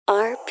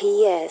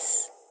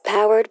SPS,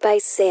 powered by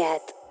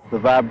SAT. The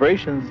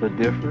vibrations are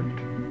different.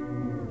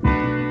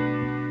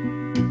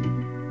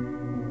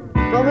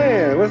 My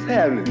man, what's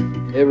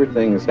happening?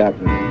 Everything is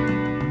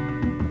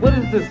happening. What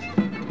is this?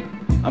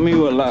 I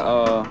mean,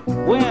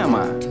 where am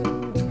I?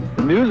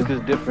 The music is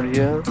different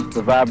here.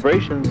 The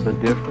vibrations are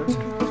different.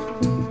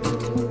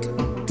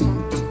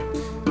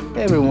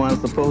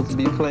 Everyone's supposed to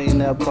be playing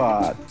their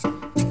part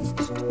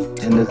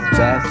in this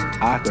vast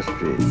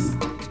orchestra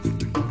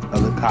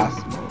of the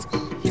cosmos.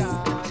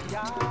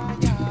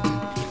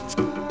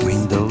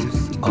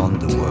 Windows on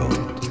the world.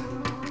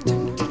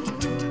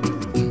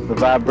 The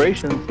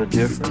vibrations are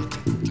different.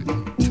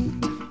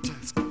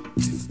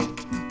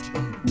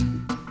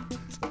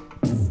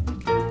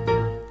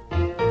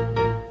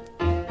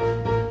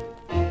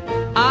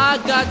 I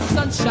got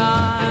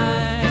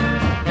sunshine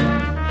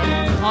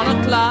on a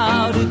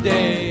cloudy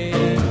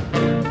day.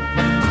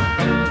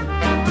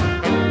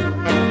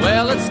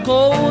 Well, it's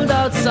cold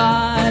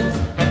outside.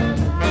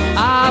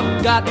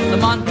 I've got the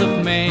month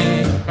of May.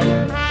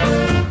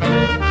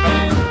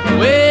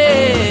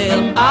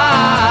 Well,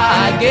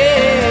 I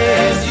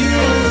guess you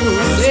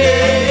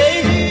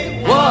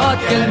say, what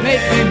can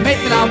make me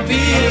now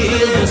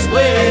feel this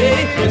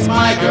way? It's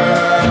my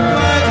girl.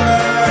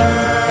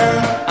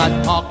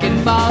 I'm talking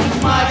about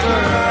my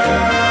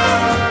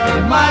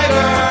girl, my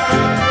girl.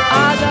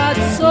 I got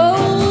so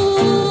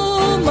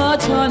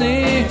much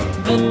honey,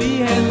 the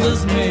bee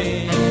handles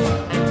me.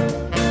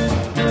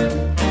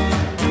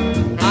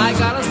 I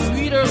got a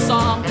sweeter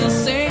song to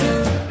sing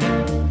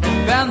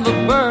than the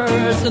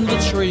birds in the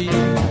tree.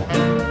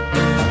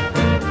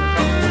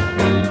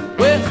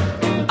 Well,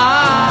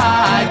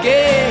 I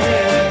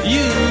guess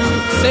you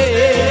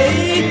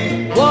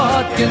say,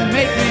 what can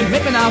make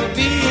me now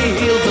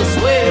feel this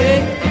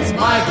way? It's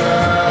my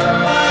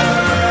girl.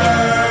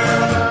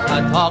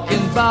 I'm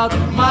talking about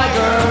my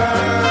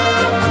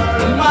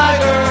girl, my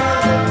girl.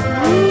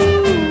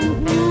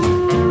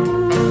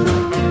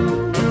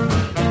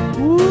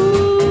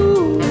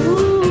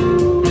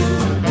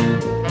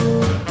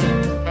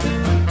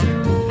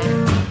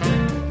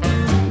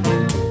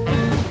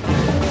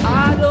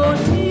 I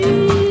don't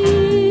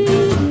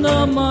need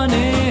no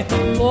money,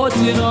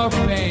 fortune or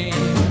fame.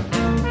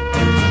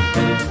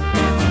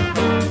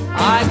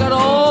 I got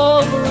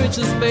all the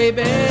riches,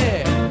 baby,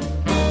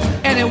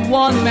 any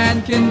one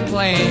man can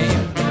claim.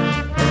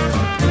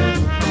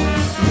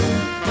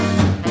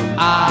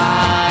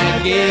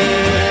 I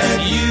guess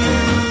you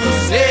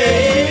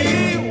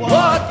say,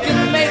 what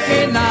can make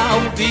me now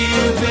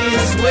feel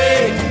this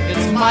way?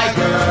 It's my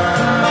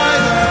girl, my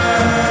girl.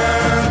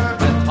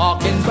 I'm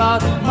talking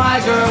about my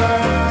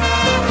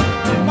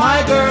girl,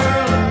 my girl.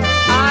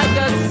 I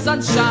got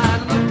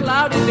sunshine on a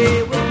cloudy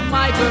day with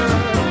my girl.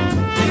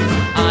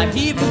 I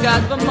even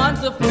got the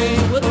month of May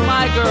with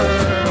my girl.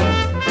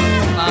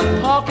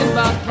 I'm talking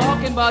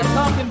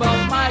about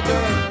my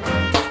girl.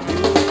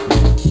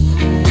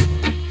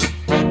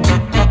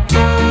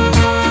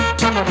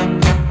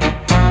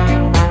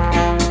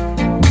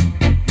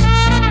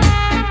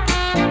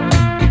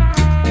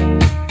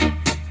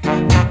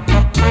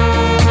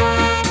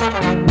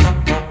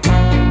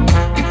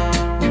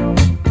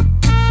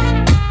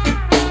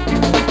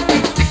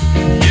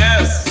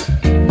 Yes,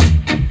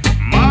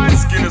 my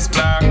skin is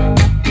black,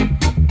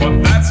 but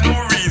that's no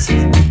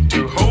reason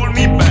to hold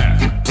me back.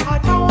 I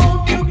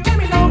don't you give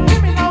me no,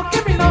 give me no,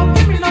 give me no,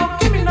 give me no,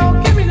 give me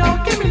no, give me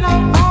no, give me no.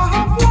 I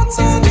have wants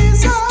and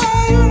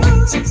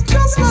desires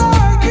just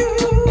like you.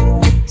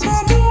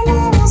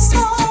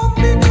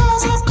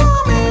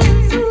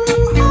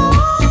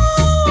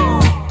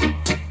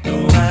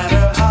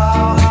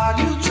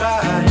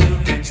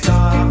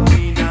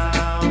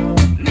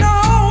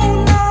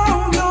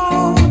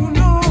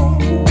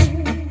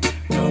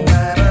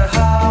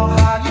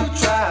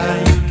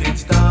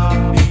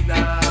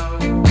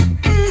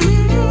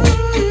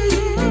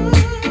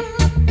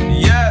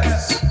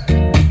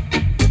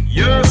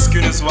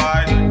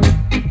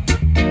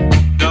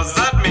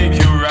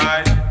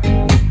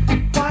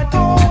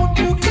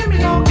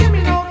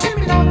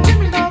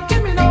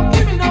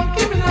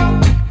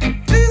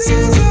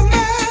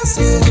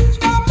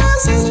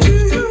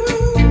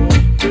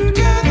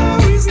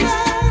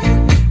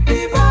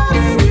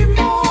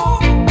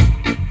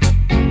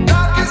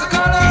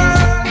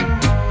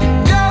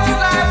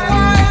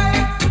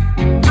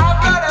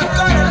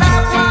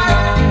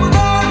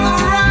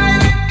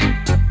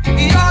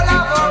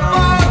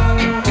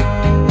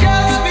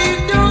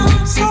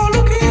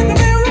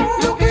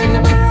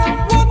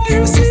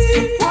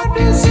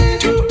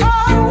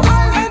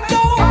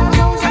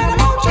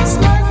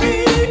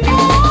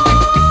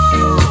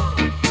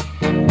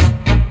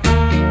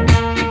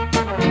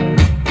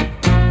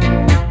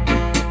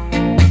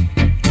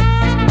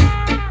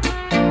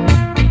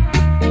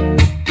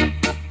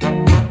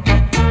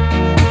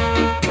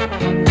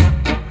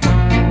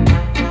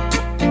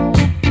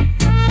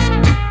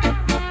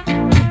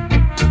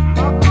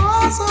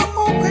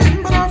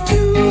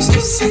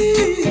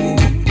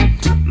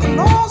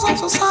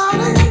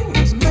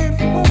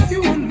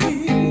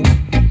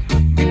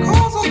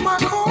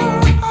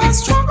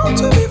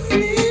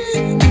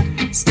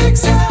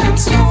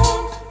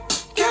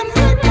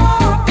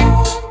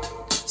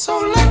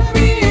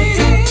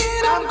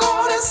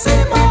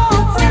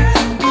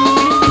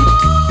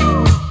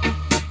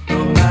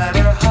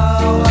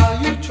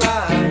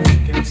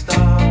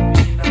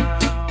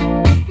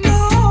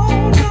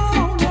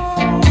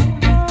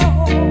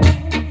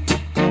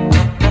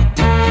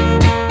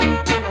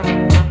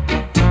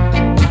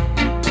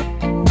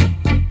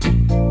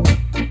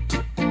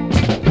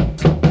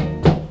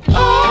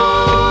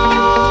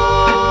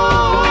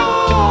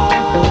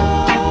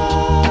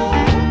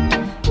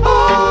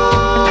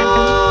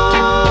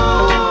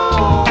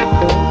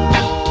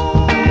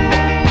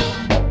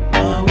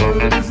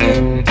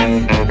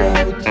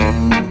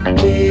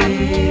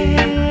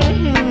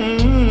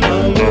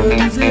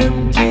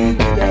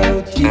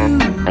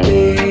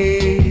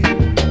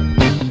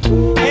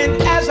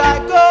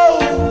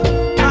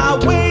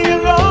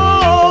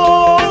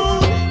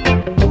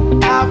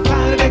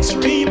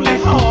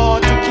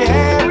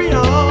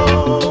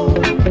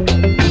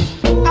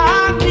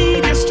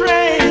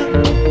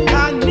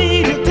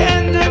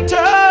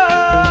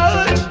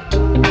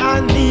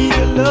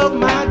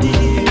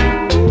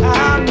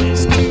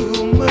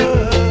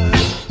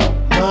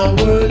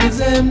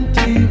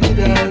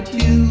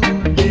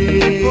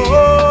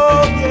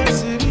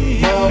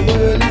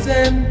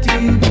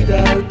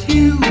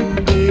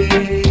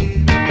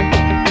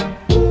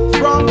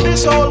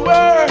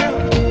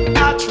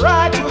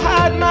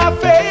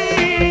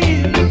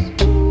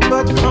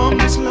 From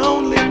this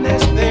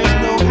loneliness, there's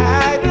no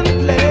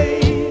hiding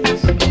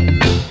place.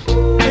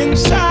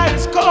 Inside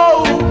is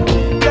cold,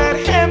 that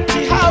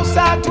empty house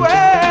I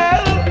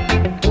dwell.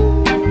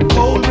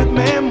 Cold with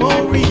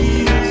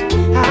memories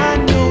I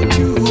know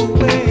too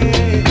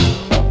well.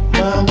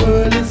 My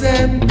world is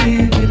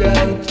empty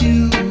without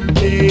you,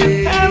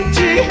 babe.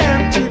 Empty,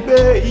 empty,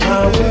 babe.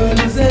 My world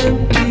is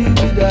empty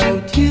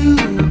without you,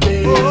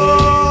 babe.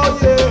 Oh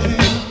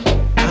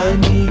yeah, I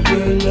need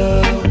your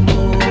love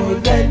more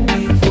than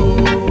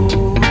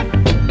before.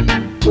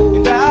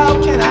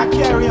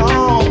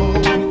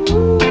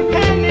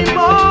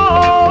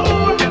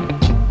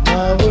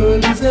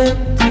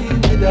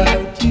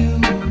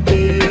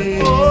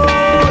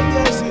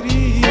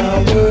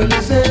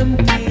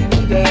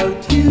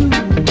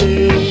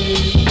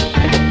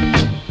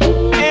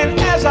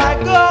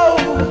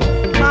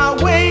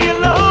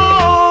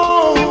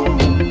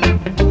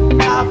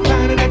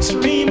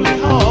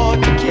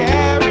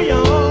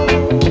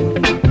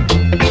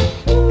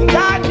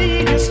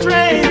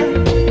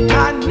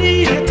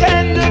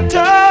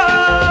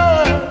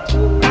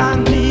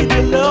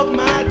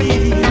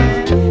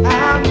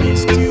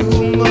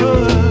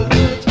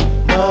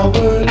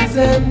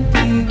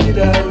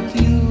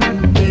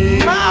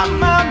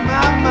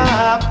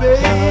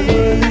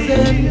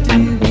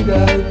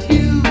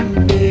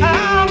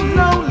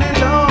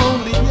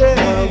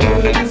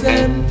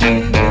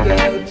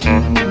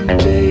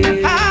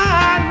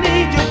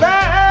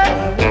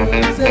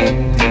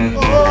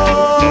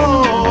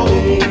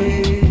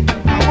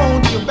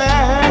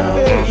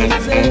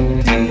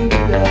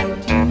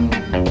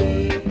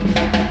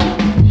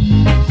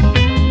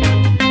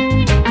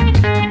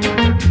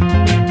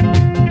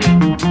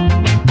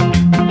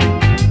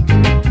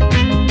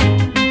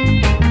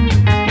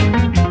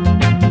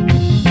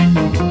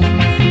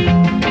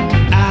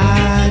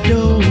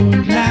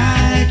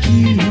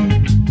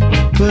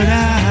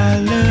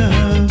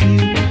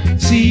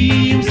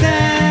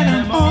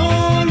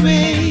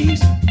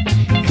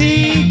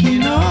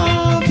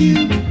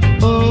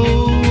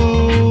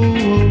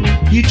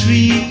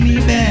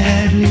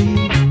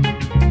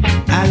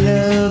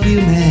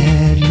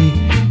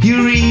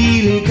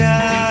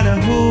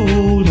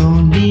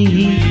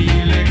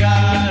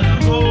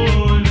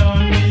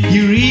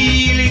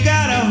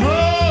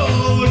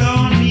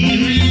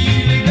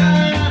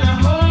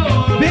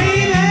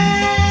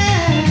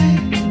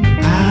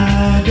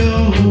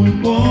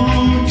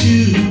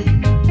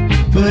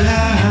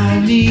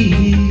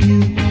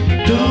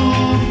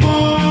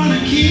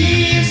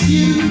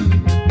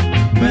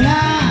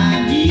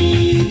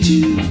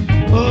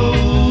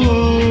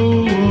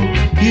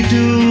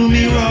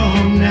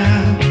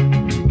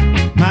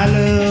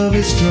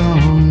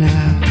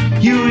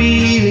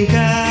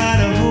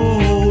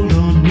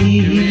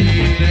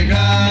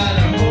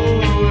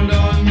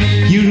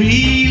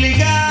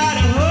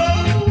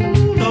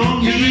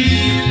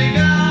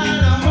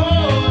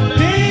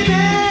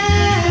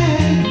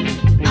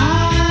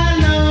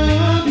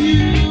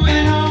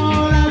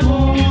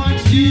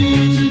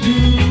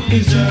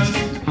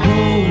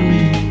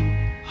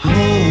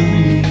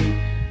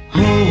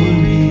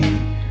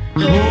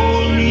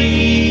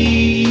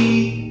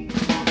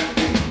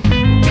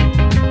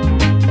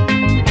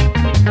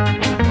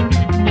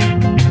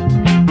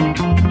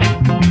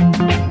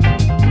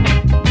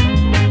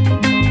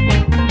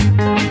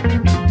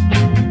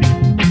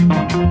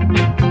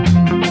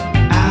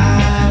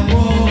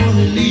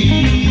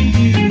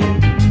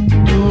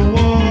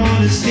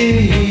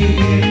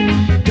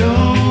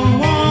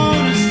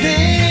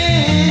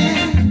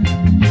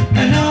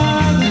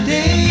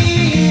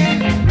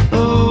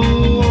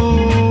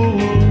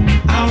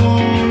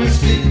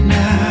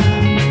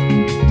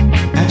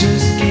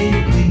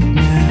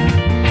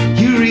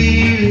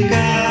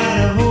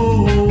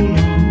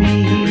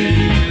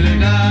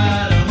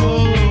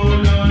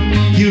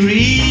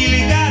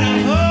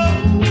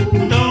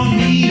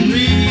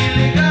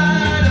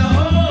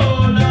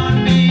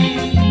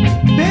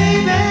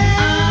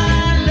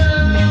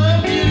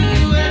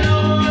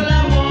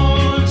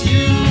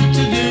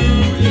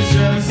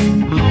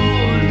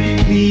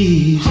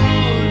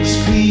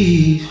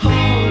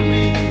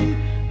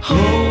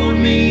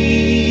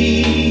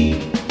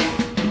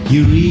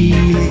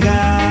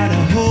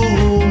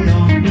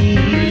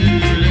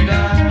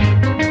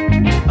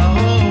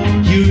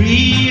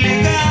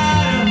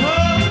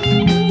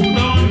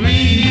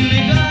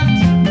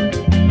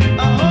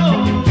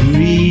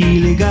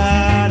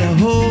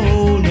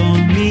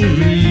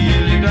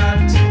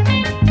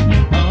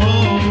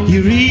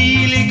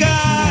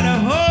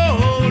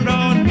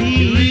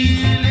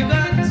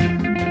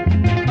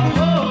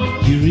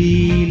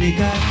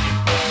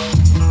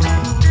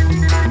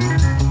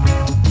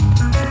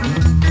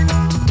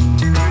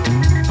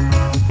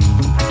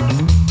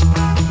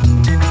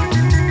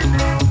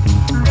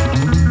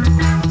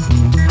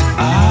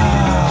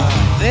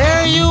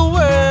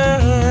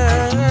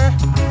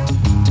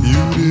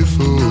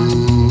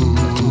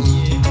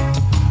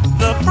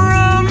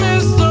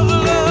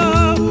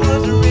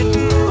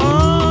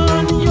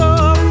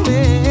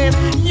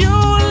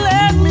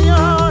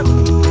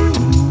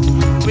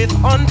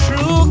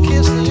 untrue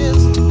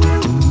kisses.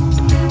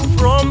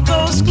 From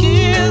those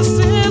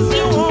kisses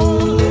you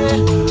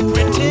only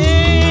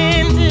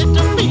pretended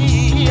to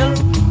feel,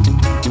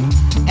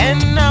 and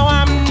now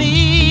I'm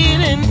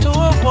needing to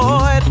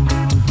avoid.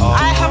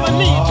 I have a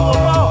need to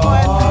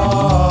avoid,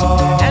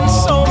 and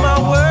so my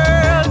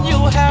world you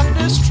have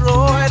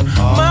destroyed.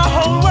 My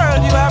whole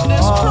world you have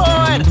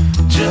destroyed.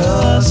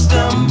 Just a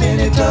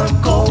minute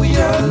ago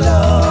your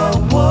love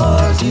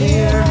was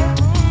here.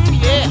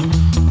 Yeah.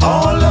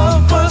 All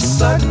of a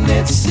sudden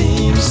it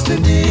seems to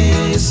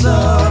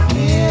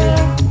disappear.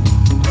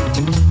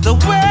 The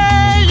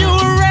way you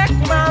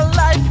wrecked my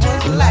life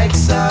was like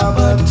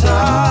sabotage.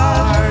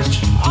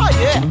 Oh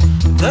yeah.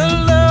 The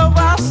love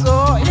I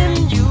saw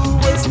in you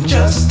was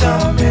just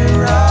a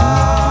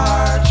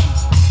mirage.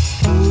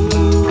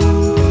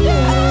 Ooh,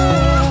 yeah.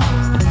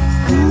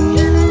 Ooh,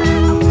 yeah.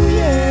 Ooh,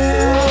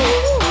 yeah.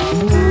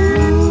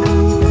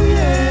 Ooh,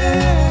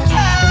 yeah.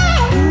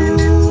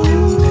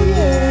 Ooh,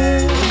 yeah.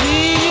 We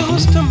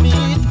used to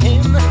meet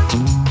in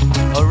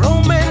a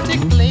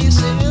romantic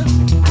places.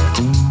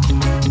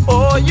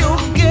 Oh, you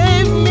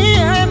gave me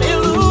an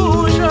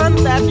illusion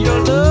that your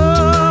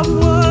love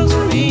was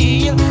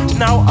real.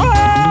 Now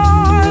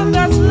all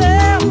that's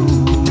left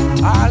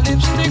are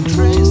lipstick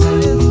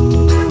traces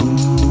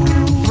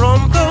from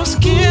those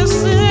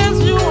kisses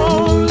you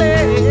only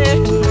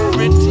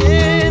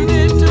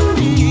pretended to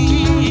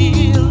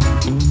feel,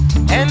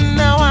 and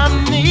now I'm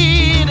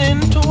needing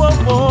to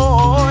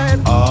avoid.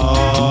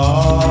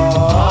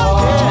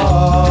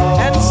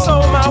 Yeah. And so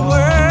my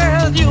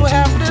world you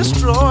have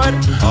destroyed.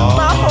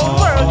 My whole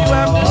world you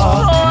have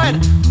destroyed.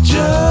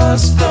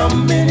 Just a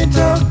minute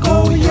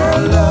ago your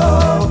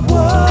love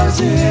was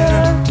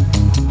here.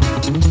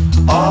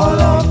 All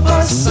of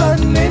a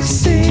sudden it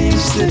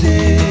seems to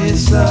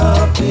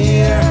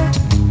disappear.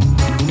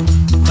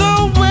 The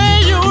way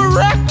you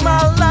wrecked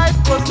my life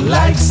was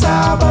like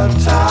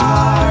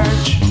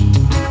sabotage.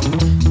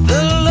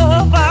 The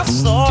love I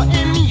saw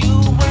in you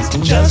was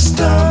just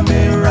a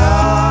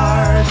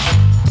mirage.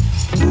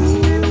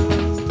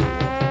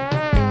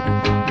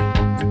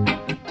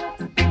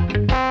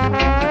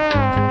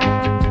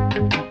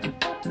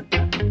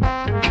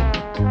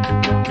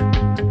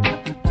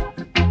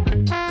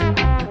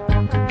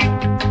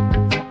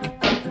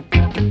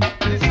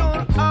 This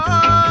old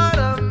heart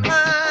of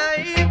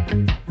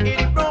mine,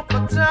 it broke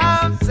for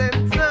times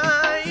and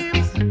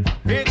times.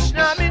 Each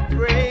time it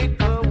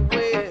break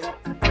away,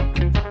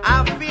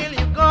 I feel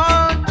you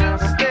gone to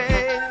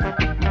stay.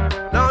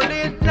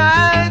 Lonely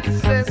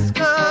nights has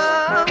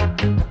come,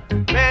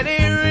 many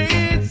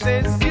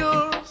reasons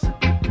yours,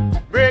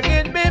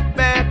 bringing me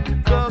back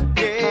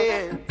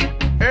again,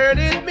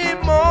 hurting me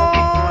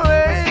more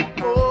and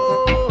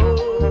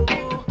more.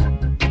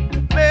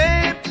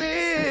 Maybe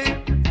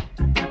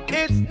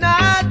it's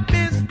not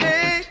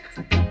mistake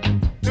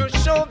to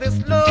show this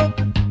love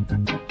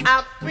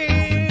I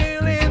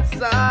feel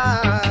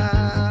inside.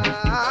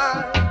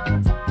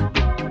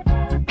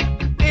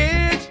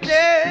 Each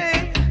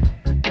day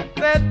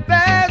that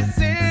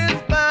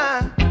passes by,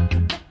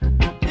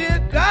 you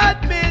got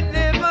me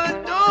never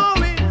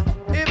knowing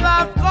if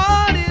I've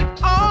got it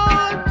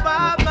all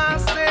by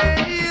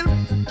myself.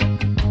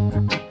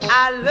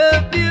 I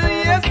love you,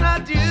 yes I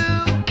do.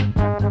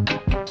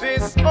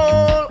 This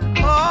whole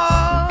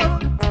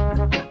heart,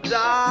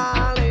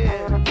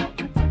 darling,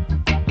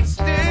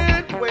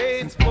 still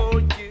waits for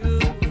you.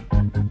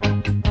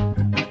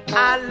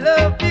 I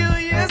love you,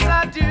 yes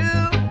I do.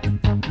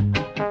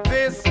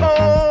 This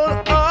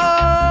whole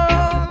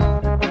heart,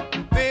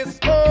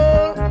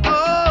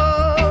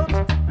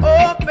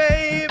 oh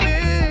baby.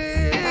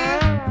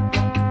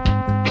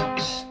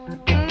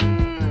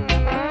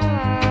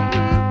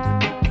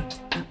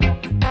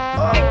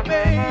 Oh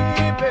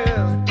baby.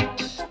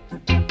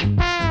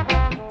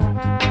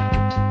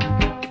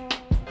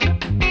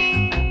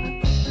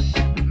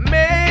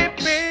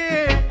 Maybe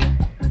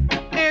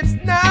it's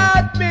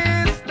not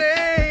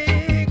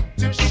mistake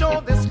to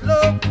show this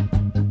love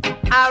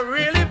I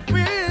really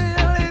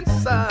feel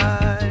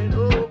inside.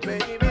 Oh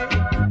baby,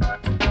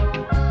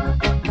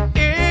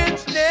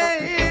 each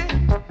day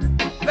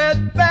that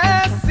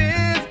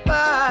passes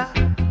by,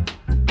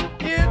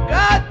 you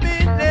got me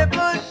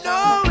never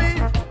knowing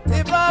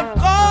if I've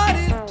got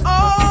it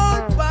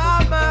all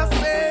by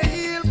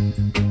myself.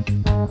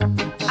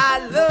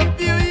 I love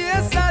you,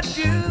 yes I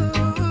do.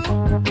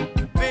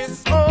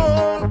 This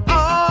whole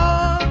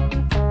heart,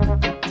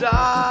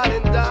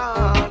 darling,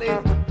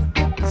 darling,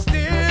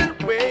 still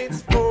waits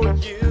for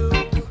you.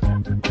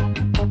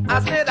 I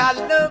said I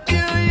love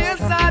you,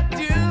 yes I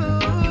do.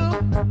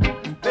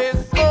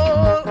 This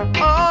whole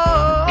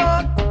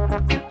heart,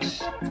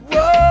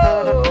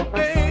 whoa,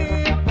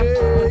 baby,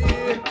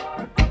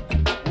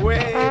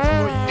 waits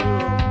for you.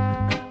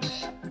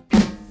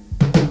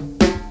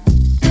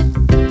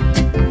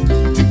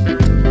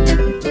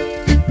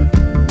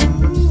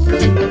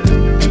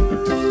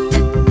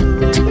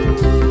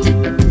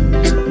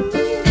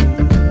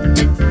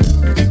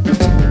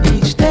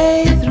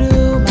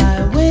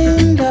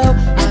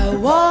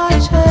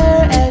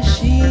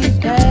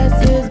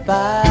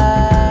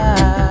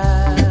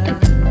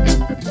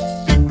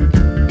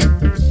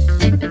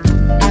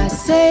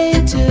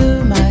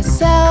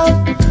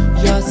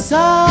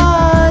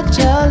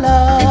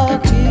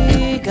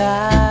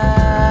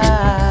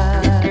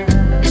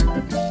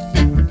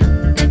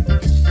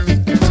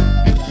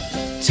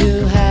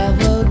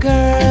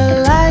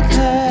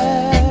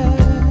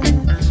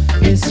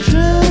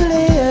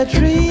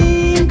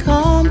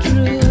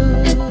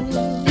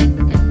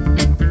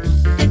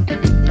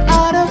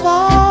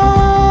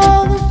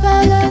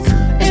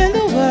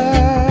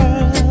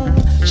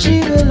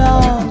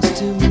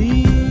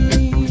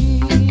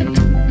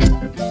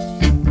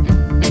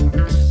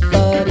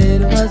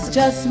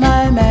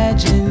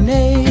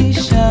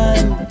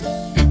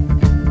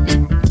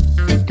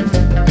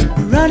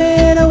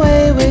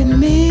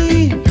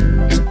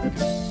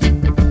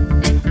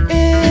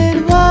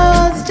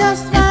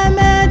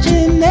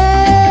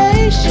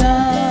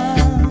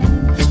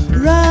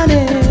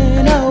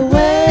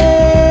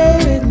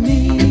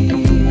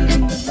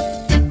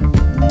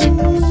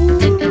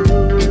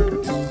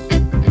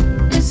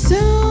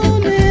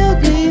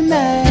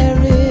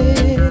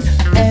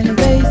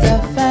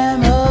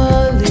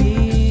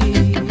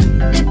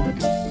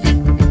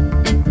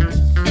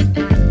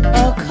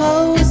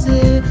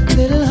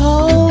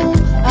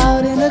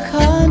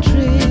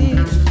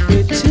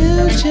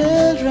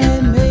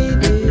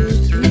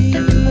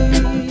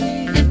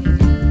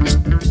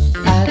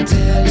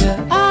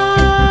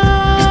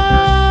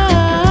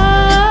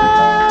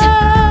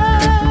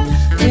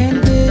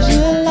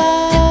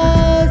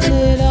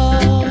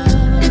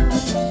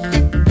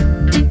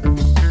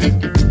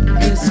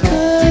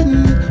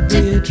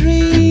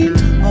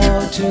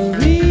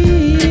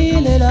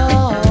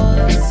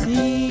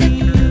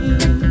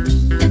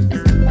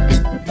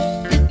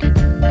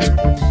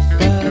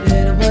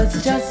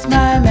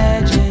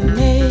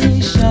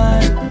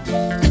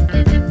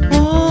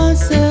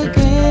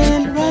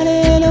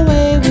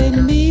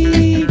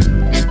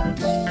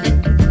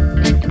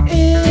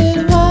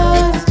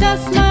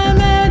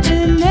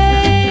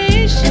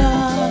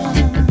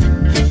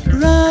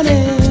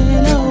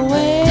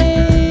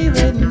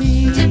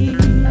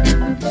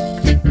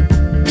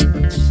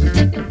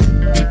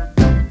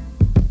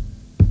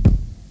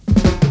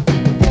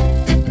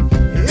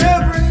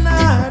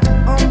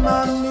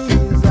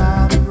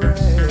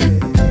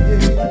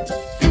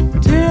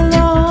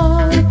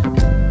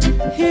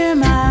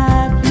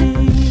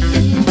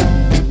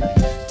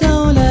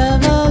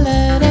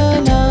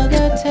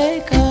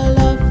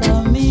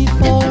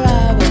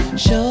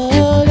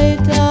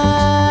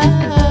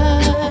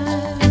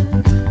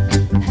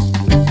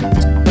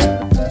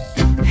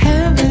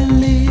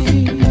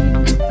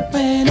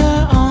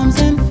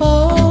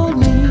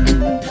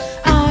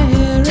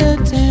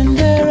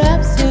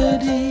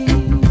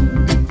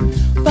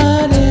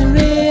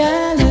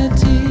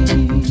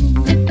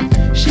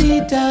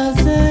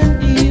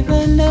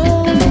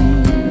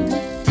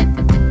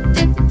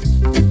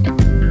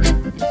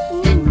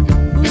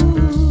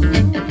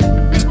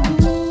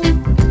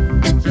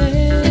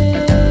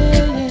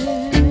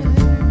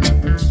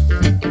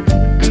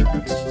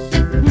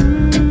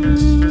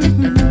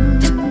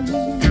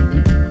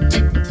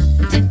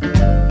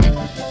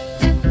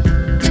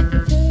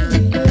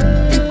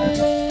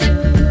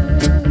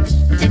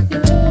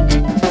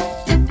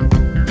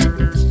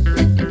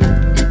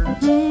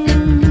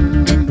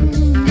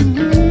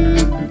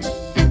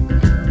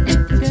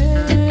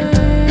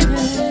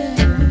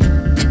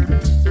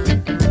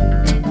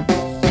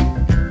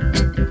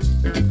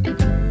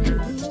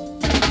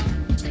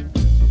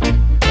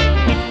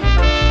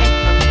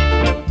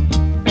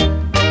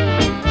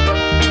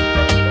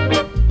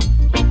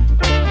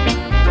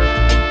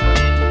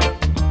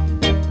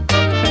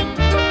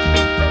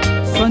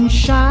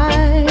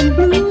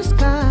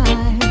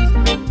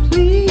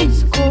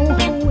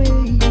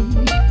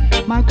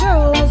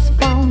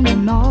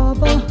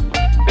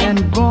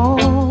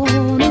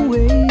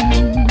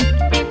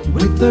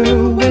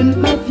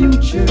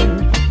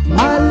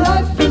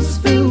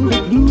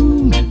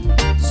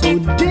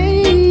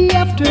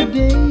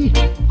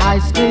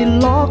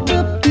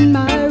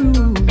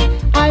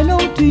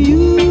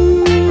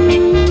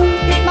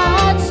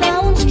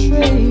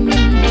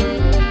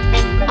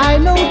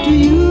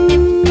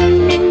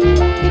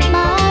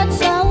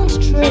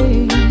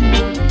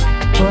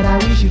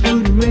 wish it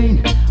would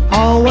rain.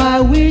 Oh,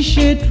 I wish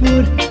it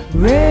would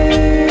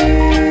rain.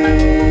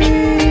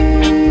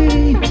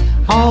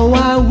 Oh,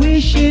 I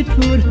wish it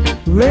would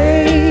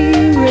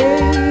rain,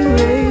 rain,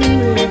 rain,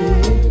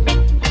 rain.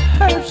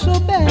 Hurt so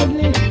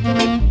badly.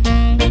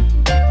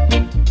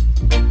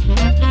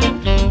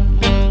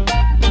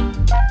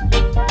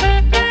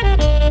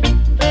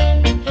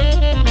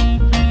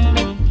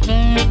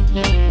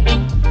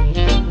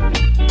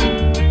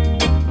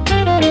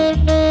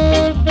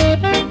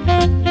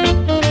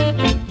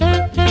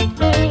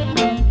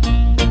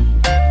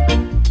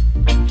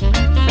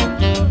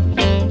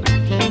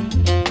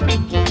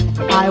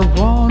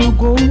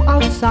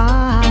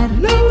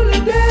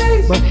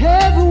 But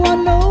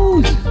everyone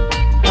knows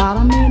that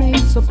a man ain't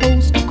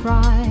supposed to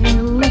cry.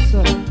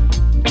 Listen,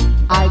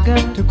 I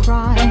got to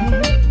cry,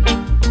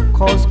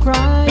 'cause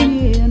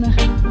crying,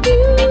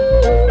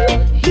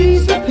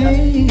 he's a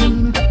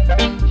pain.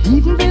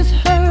 Even this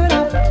hurt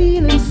I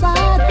feel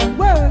inside,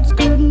 words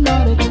could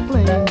not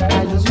explain.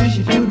 I just wish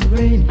it would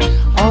rain.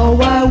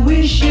 Oh, I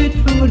wish it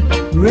would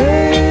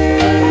rain.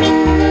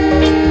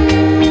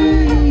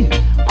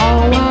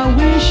 Oh, I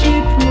wish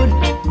it would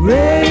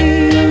rain.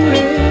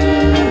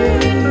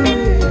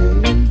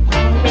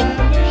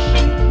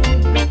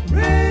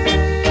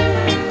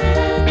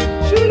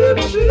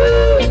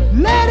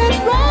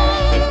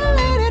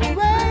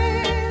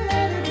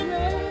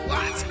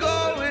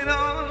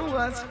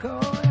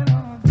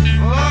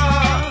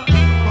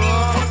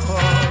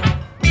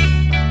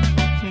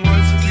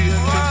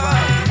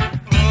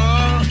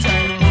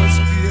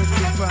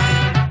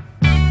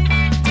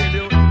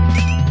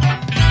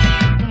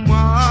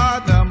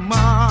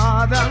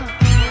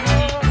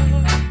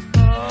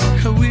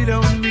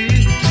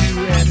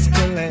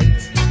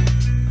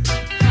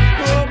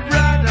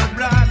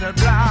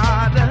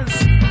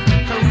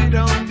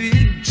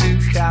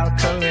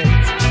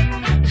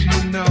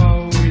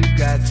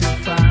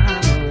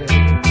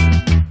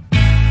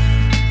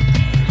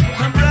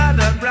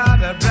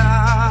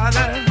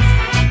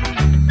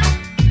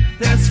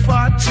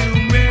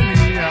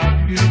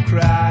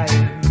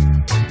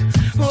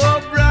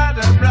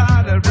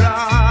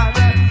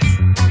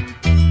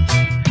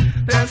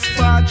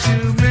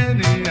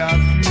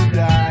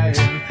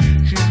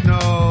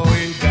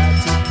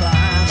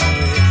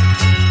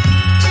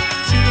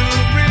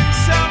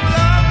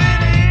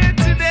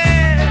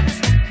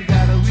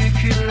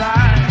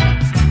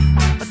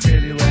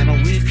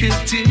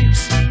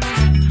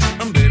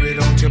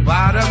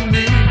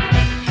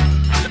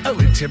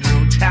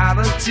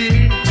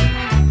 Brutality,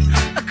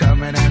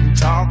 come in and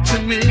talk to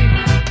me,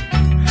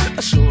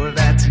 so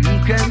that you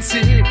can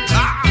see.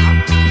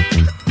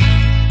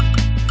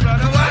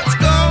 Brother, what's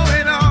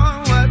going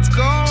on? What's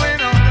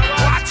going on?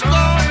 What's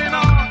going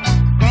on?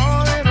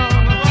 Going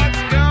on?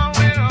 What's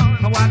going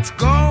on? What's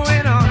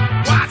going on?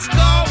 What's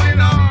going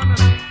on?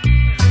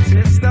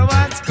 Sister,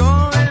 what's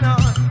going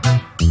on?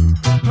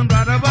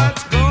 Brother,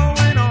 what's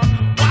going on?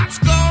 What's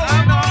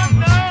going on?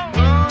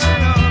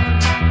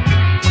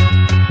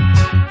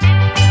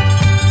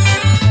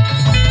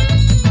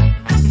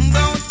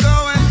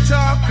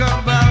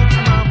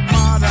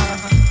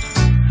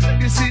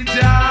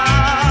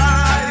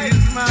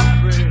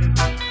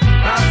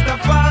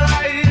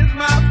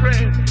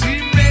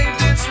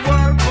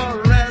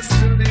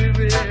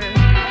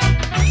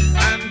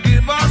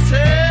 Give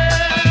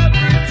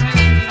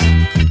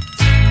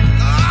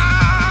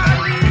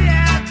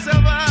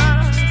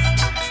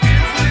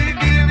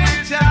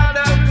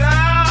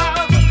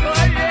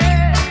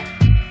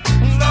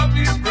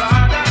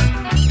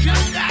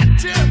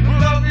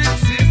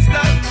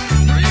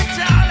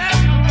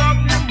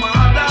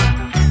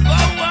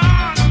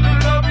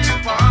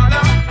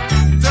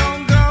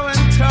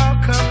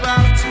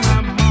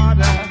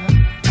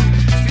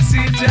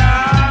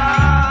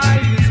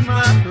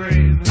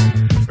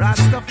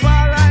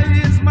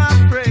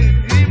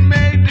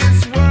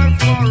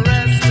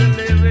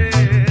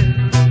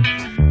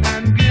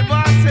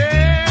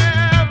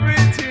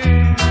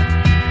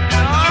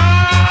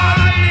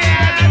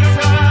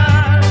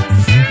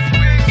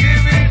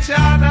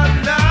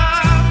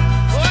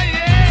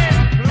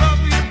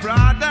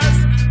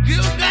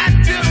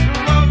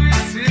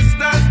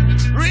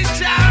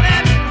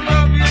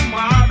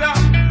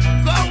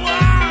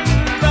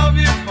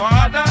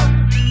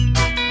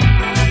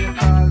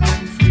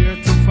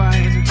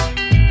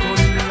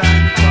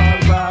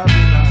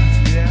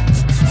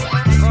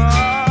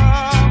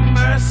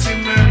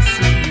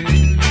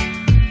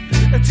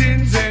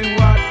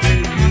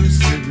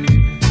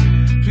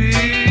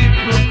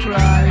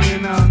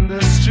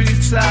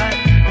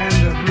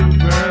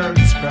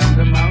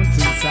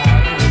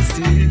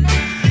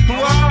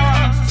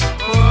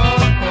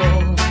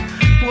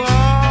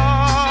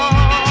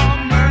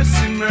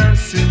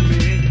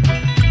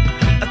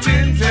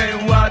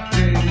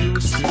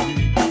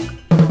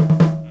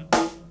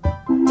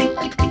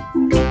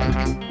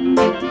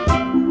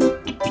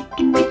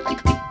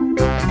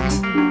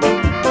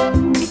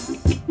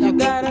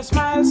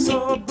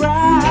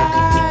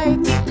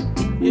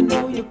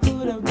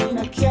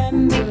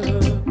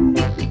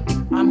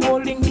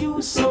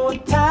so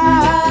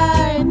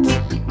tight.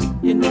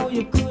 You know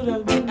you could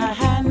have been a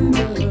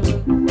handle.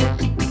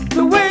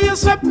 The way you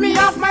swept me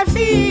off my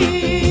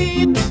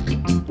feet.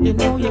 You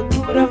know you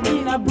could have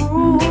been a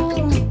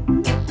broom.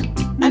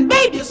 And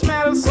babe, you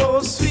smell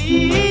so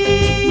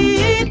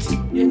sweet.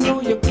 You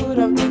know you could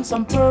have been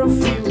some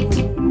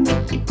perfume.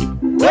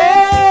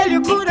 Well,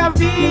 you could have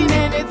been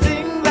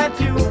anything that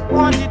you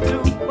wanted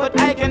to, but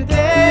I can tell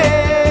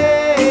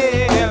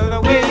the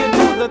way you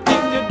do the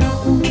thing you do.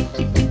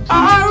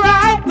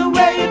 Alright, the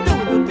way you do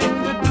the thing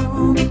you do.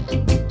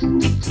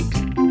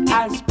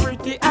 As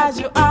pretty as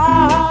you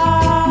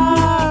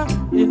are,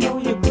 you know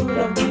you could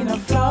have been a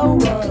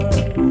flower.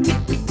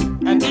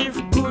 And if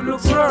good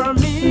looks were a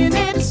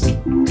minute,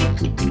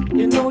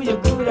 you know you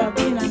could have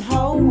been an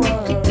hour.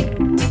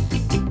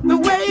 The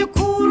way you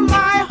cool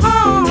my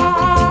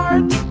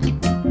heart,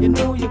 you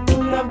know you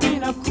could have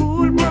been a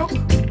cool brook.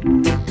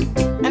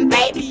 And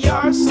baby,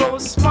 you're so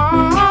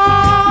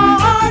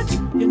smart.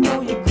 You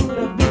know you could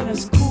have been a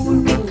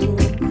school book.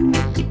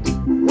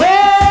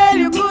 Well,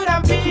 you could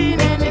have been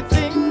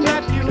anything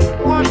that you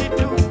wanted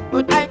to,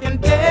 but I can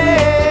tell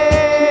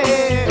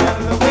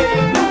the way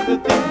you do the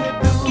thing you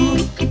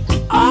do.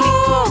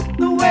 Oh,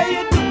 the way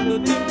you do the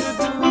thing you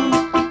do.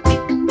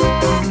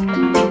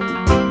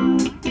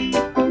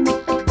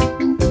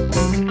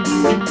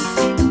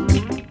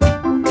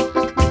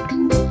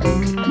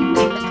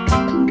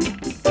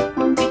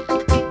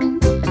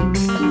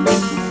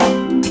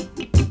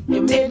 You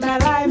made my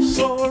life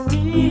so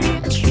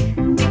rich.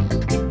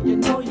 You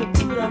know you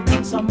could have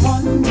been some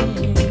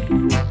money.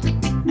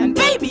 And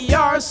baby,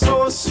 you're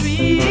so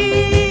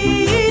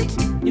sweet.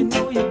 You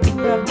know you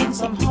could have been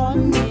some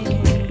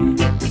honey.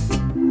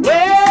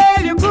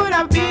 Well, you could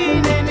have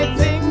been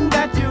anything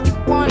that you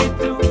wanted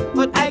to,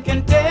 but I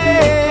can tell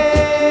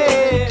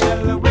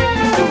the way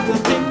you do the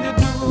thing you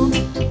do.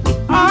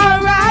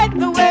 Alright,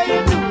 the way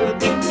you do the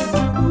thing you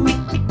do.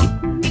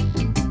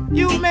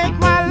 You make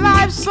my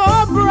life so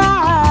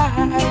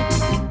bright.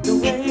 The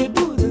way you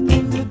do the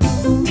thing you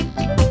do.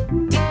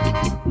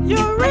 You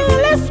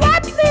really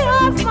swept me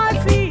off my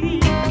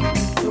feet.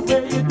 The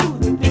way you do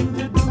the thing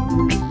you do.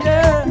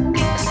 Yeah,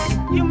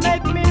 you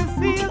make me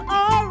feel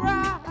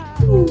alright.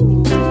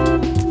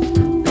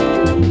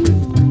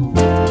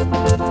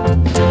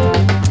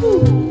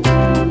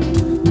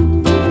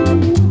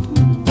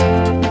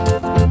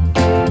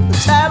 The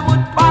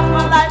childhood part of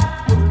my life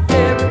was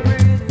very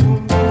pretty.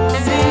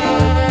 See,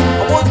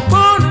 I was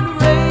born and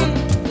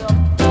raised up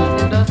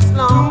in the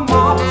slum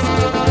of the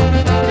city.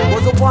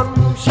 Was a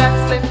one-room shack,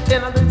 slept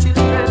 10 other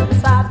children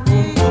beside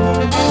me.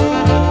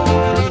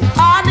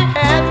 Hardly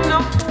had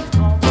enough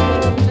room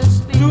to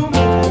sleep.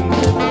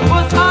 It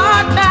was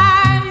hard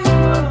times,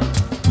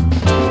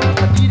 but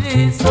I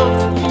needed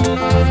something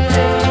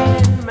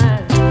easy,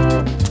 man.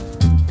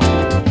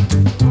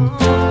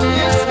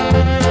 Yes,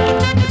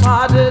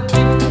 father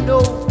didn't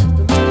know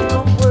the meaning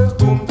of work.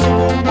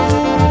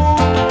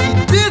 He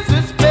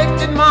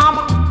disrespected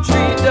mama,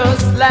 treated her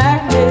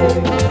slackly.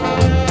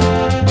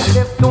 I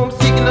left home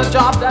seeking a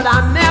job that I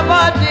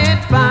never did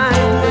find.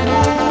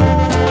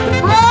 The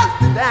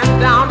busted and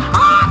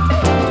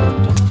downhearted,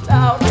 took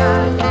out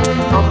time.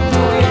 I'm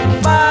doing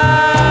fine.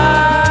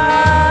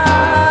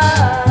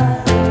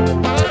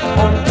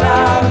 On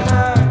cloud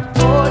nine,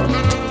 oh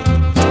you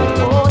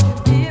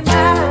be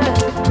mine.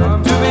 I'm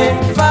doing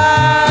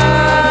fine.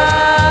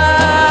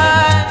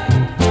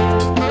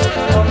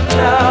 On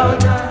cloud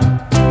nine,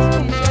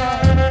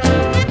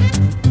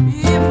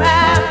 be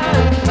mine.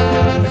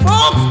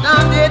 Folks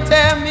down there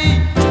tell me,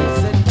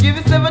 said give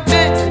yourself a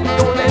chance and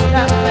don't let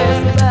that pass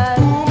by.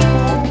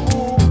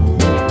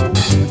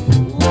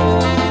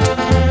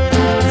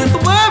 It's the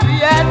worry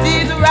I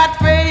did the right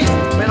phrase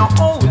when I'm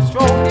always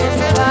strong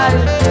inside.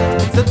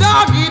 It's a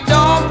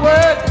dog-eat-dog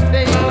word that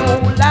ain't no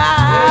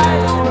lie.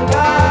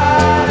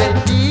 They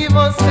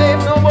even say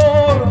no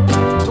more.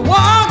 To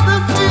walk the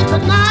streets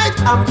at night,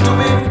 I'm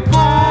doing good.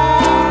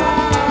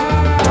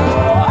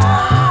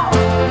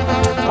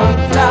 I'm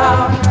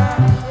down.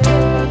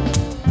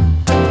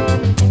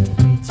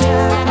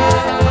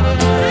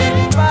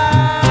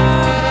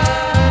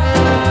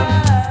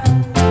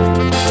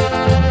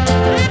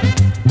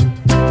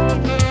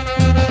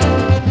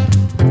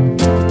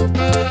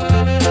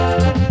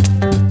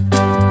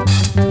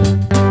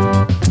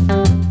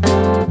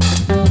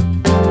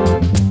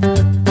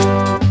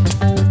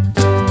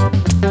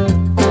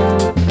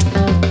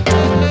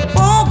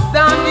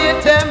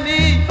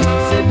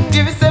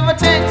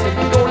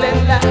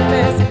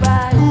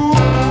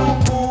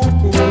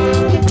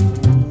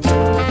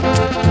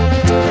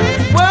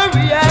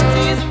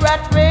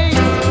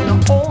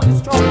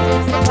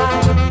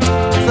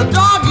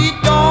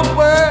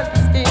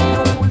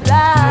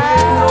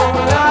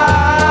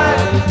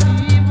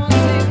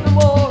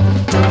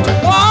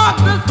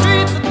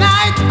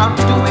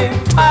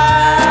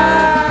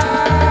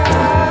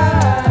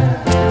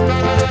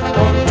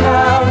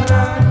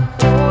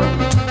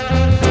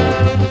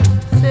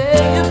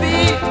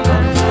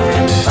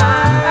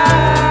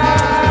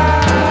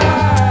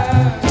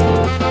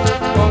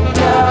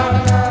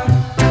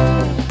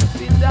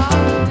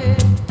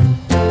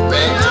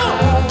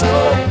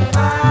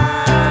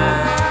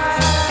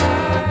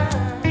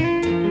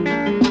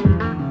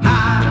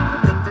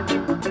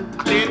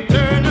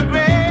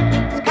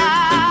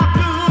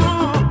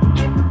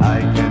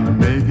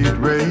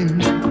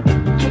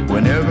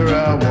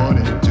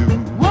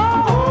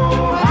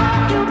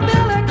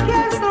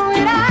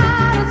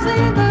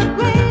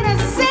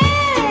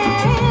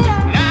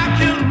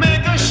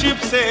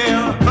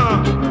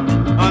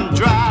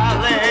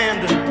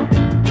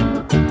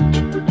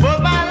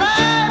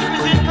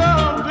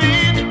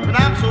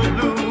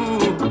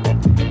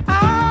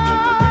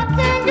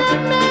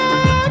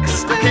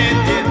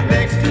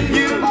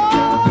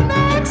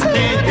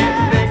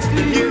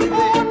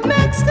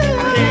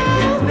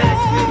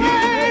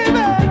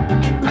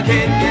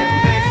 can't get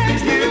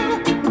next to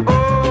you.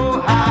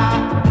 Oh,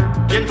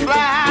 I can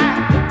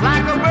fly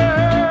like a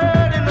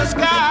bird in the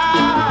sky.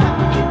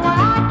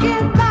 I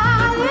can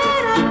buy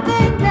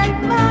anything that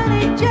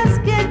money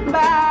just can't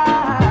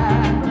buy.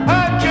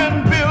 I can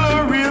build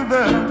a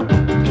river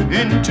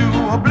into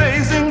a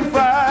blazing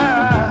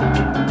fire.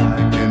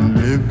 I can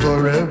live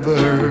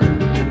forever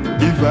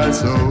if I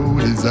so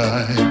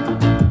desire.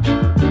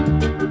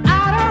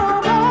 I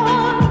don't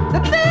want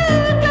the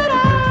thing that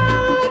I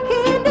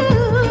can do.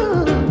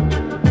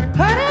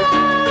 Honey,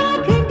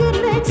 I can get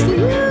next to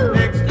you.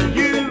 Next to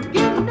you,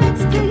 Get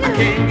next to you. I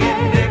can't get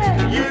next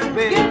to you,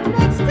 baby. Get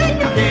next to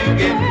you. I can't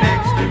get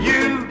next to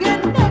you. Get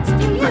next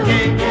to you. I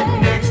can't get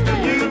next to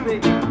you,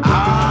 baby.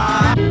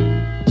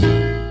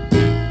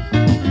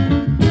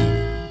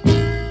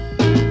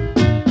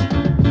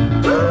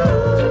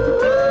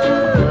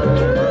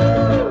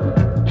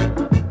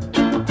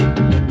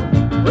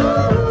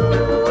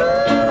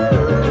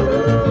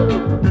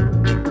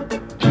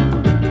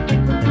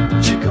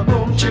 Chicka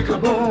boom, chicka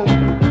boom,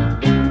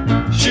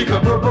 chicka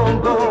boom,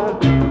 boom, boom.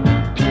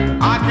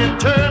 I can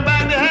turn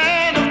back the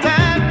hand of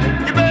time.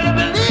 You better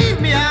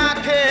believe me, I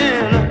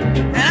can.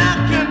 And I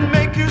can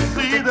make you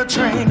see the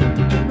train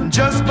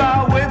just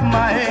by waving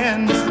my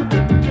hands.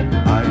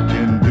 I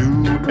can do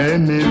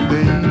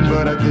anything,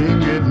 but I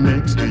can't get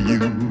next to you.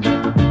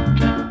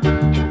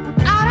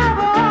 I don't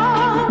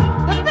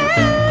want the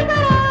thing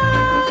that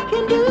I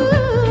can do.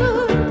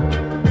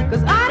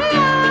 'Cause honey,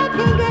 I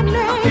can get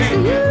next to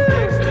you.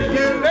 Next to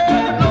you,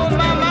 love blows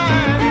my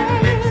mind.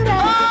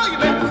 Oh, you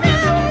make me feel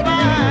so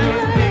fine.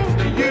 Next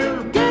to you,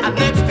 I'm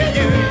next to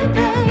you.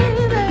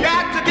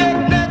 Got to get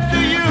next to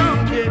you.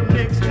 Get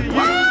next to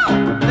you.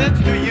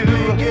 Next to you.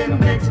 Get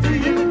next to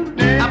you.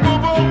 Boom,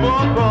 boom,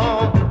 boom,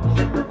 boom.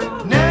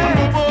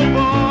 Boom, boom,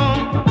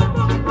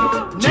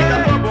 boom.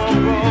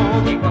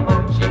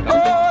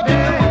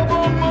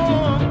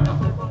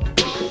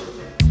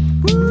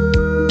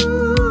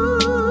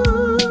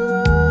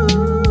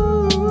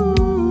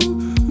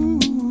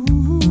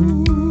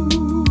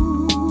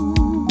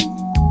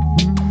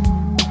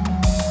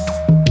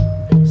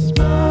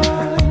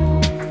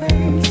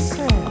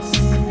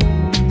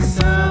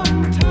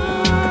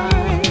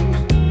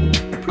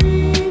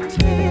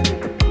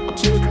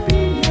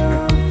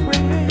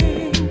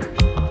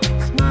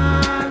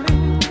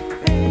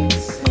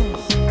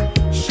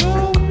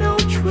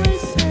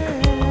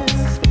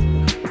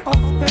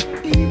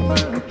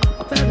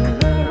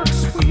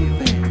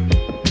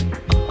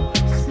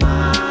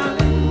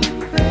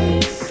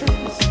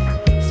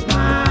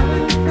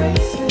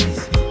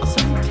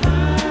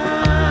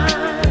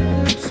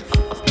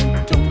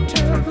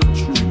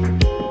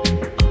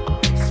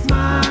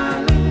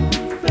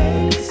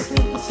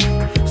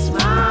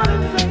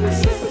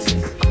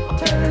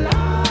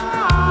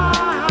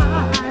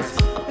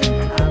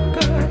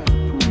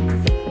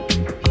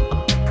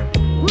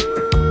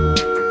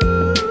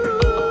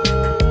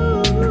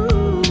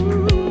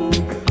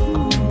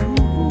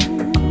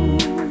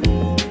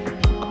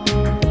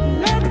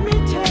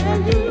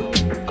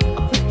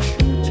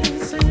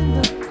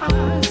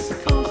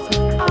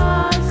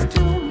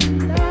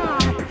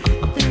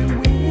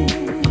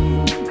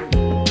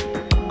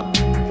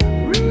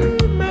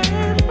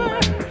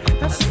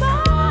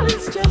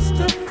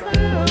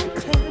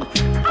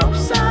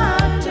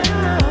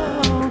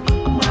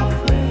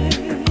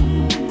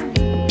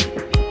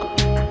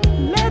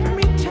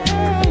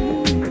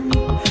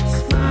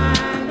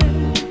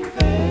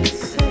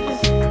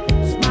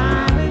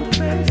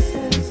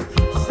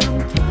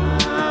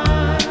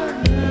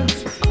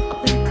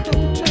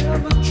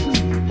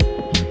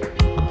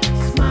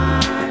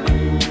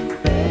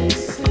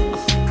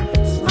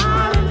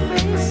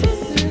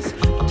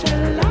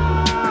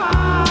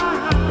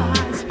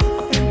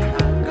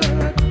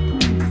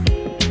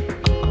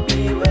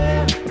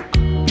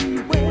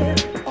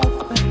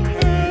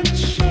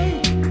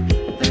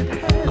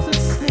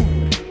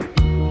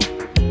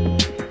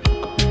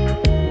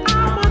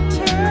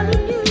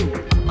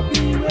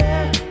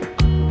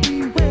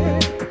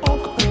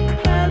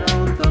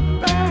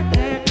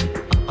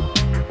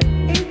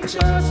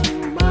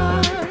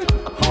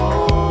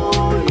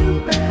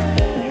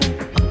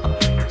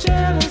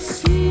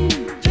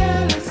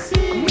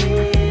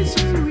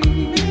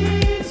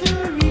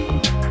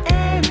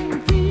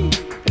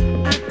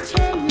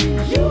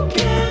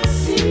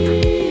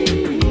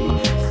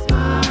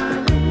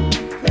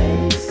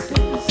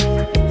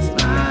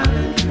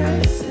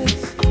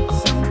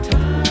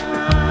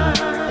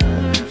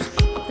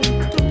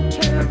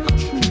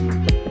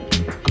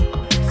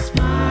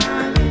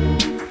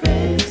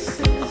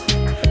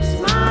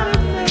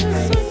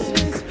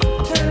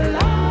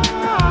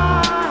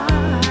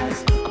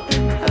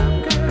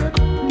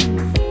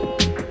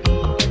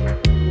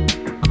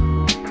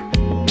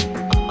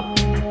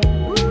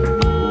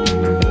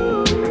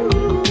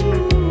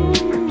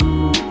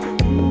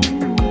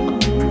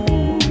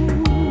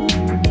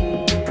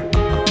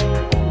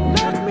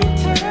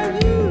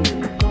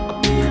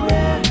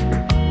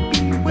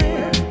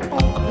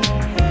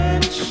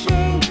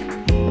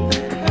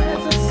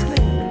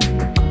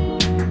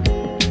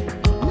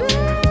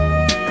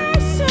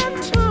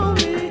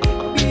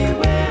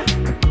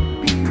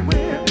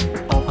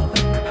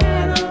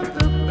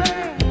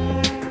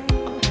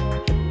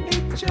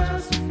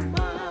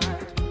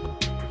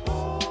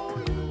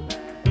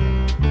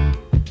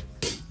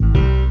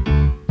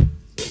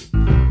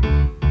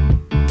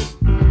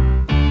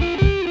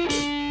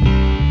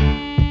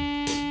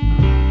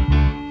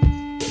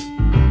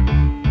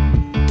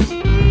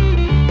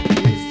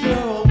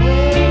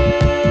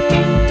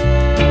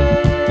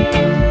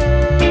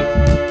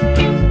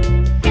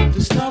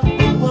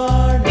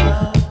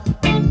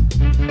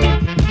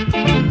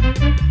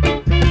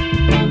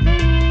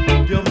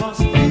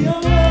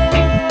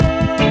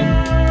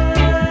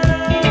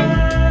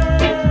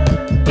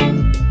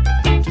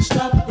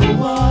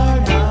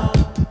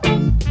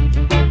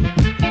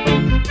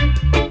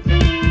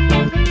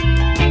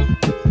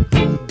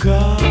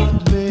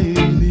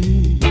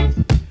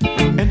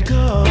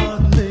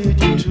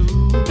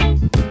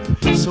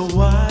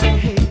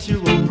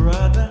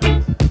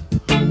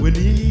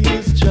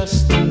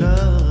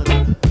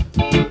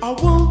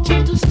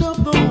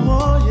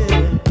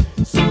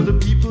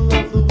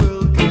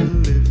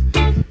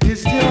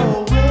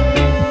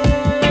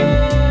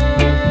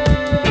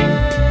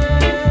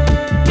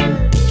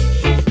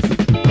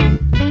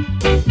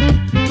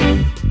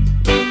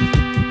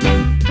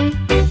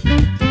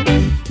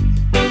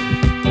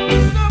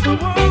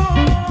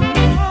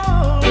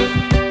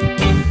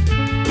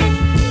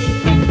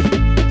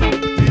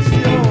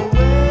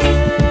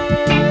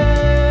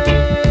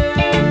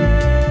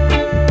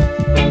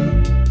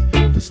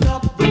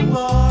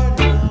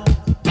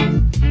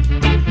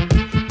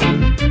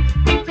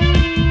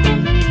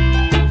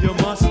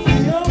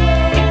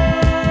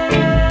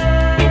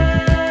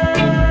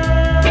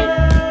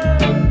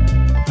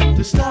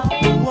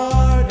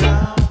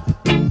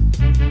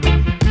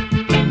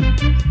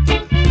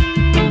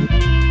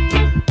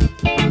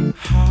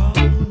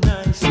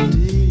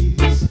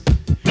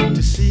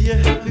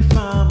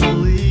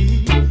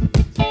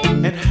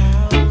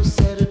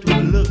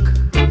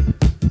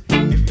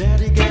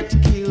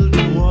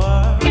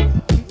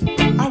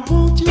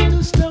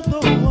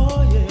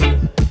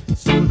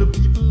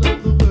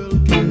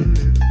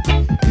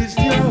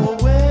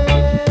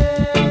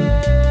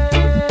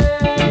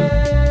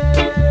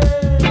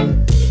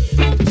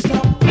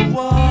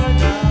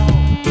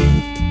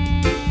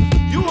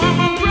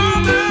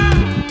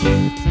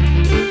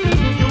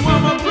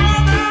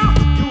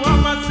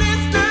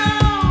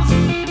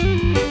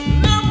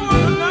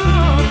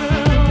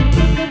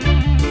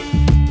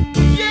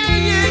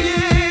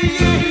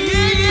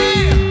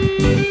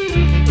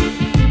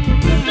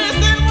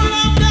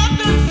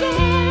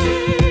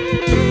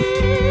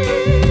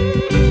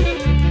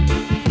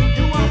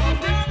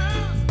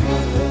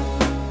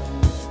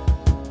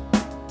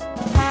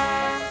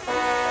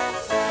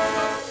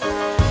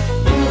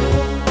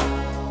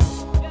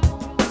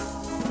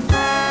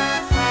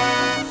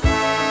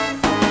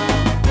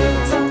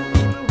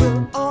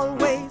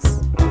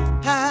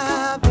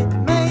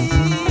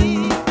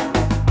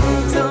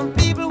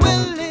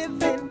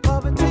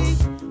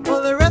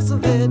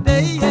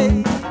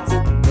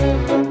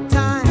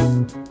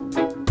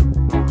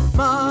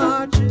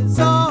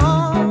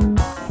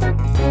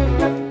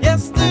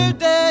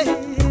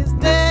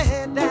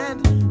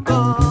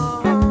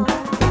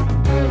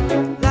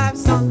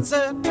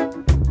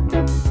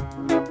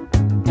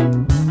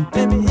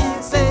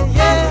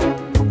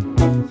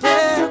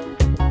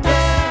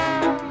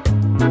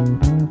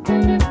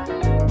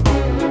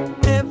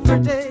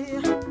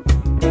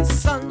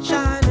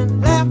 sunshine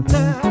and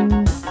laughter.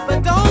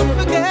 But don't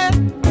forget,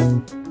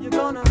 you're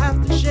gonna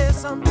have to share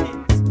some tears.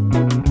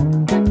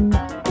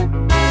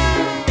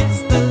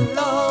 It's the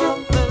law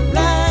of the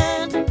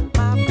land,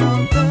 my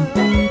brother.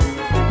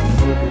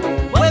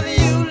 Whether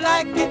you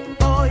like it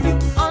or you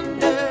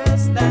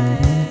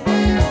understand,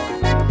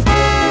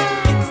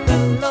 it's the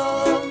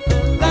law of the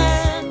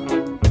land.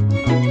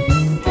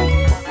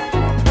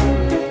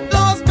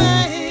 Laws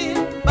made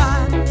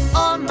by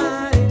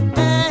Almighty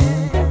Man.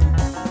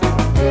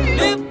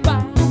 Live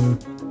by,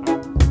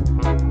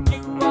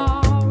 you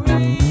are a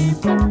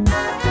fool.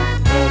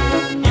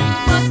 You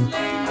must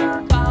lay your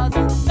cards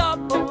on top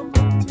of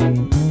the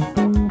table.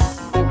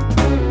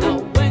 Now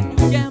when you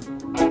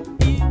gamble,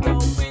 either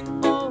win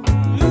or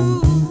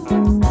lose.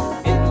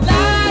 In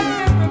life,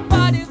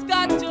 everybody's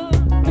got to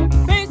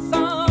pay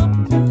some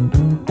dues.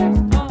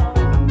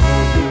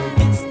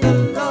 It's the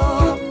law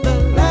of the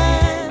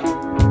land.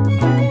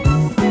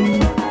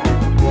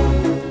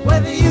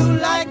 Whether you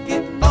like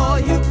it or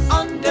you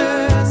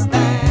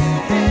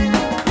understand,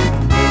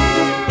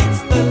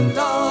 it's the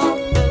law of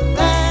the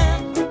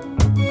land.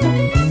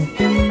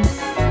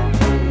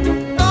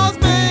 Laws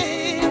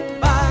made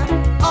by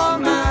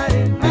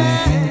Almighty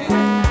Man.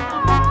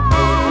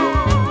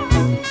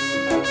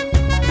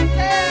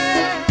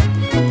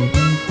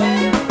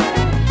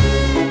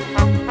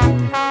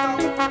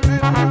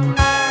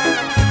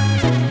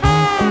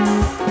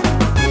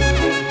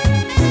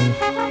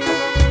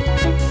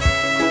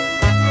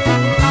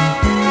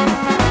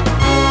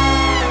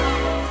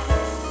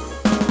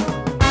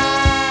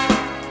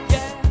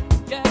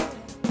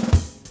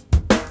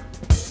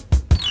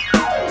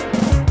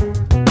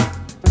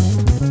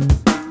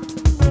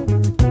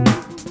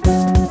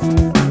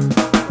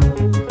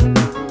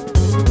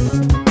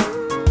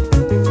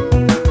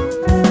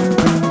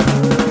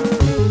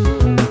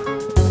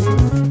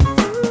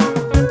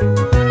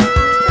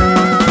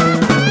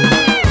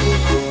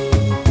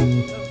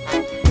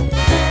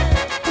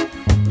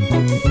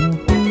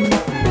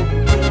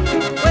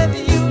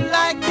 Whether you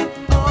like it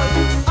or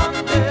you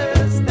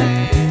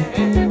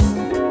understand,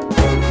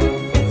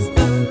 it's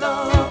the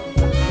law of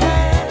the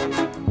land.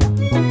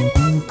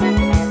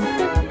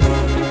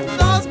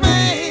 Laws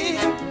made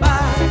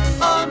by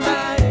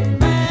Almighty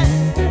Man.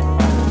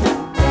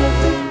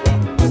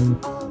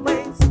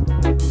 Always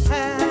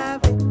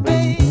have it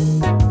made.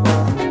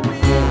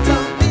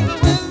 Some people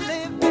will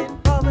live in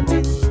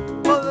poverty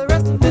for the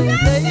rest of their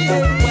days.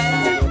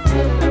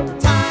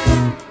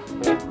 Time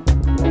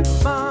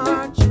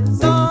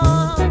marches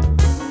on.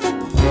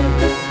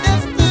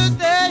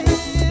 Yesterday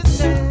is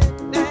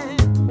dead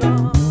and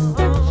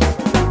gone.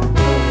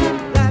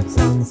 Life's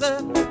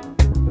uncertain.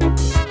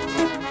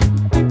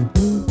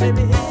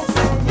 Maybe he'll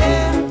say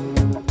yeah,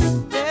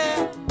 yeah,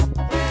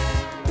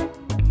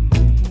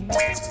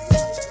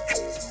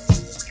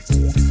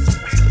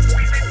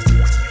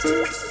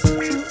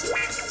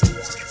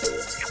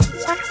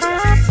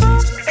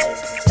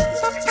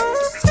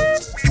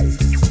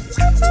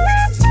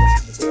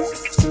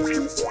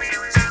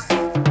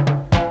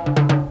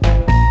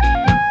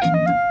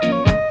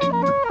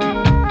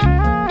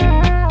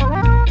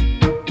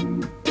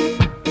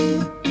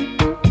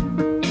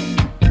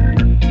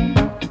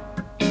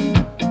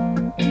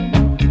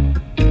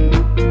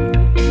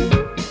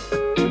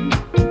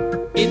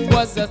 It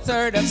was the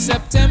 3rd of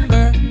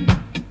September,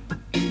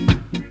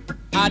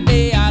 a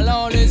day I'll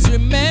always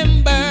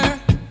remember.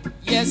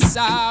 Yes,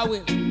 I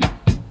will,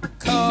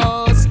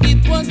 'cause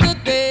it was the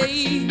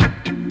day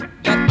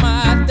that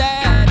my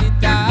daddy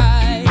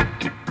died.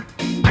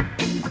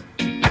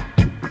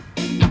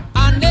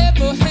 I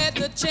never had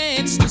the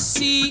chance to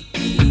see,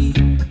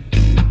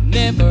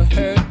 never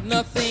heard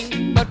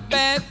nothing but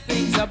bad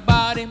things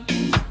about him.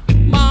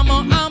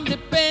 Mama, I'm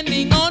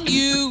depending on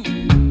you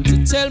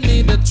to tell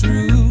me the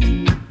truth.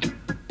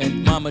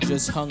 And Mama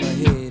just hung her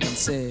head and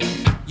said,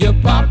 your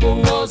papa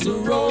was a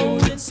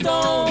rolling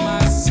stone,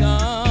 my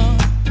son.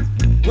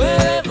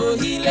 Wherever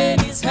he laid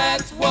his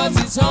hat was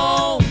his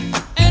home.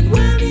 And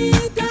when he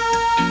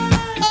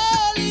died,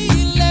 all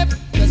he left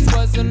us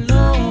was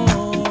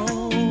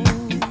alone.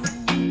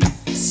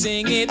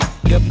 Sing it,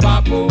 your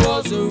papa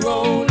was a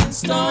rolling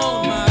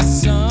stone, my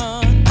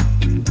son.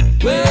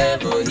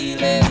 Wherever he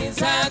laid his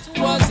hat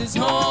was his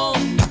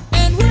home.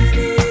 And when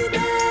he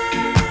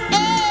died,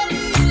 all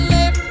he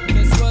left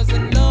us was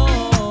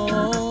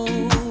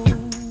alone.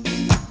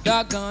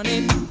 Doggone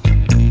it.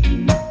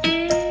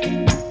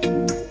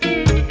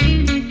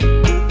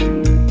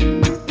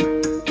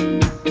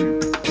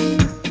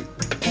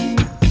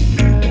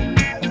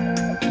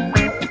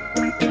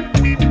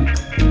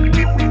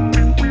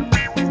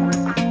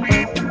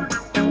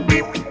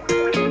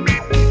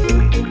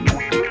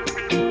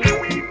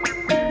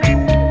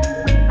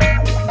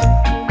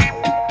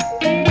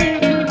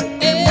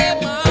 Hey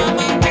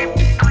mama,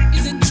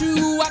 is it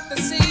true what they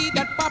say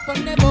that Papa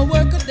never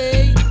work a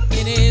day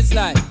in his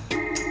life?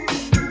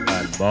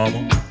 And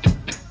mama,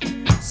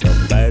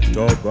 some bad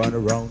talk gone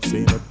around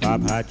saying that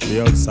Pop had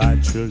 3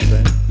 outside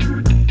children,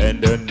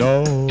 and they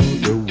know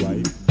the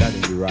wife that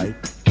is right.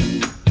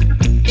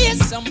 Yeah,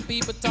 Yes, some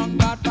people talk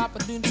about Papa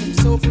doing some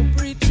soulful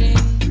preaching,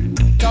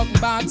 talking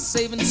about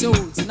saving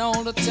souls and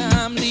all the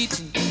time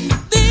leeching,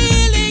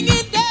 dealing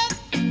in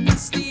death and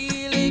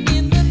stealing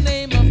in the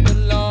name of the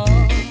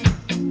Lord.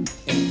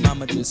 And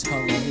Mama just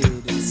hung her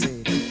head and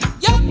said,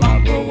 your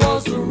Papa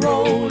was a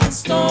rolling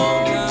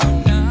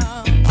stone.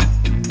 Now,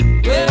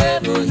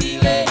 wherever he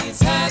lay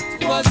his hat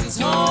was his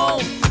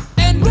home.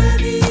 And when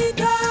he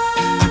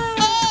died,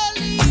 all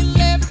he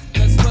left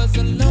us was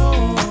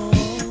alone.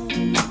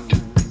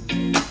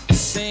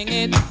 Sing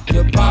it,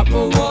 your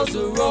Papa was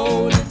a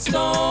rolling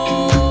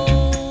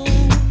stone.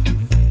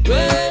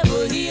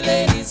 Wherever he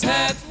laid his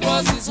hat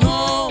was his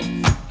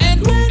home.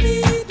 And when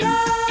he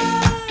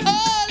died,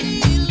 all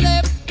he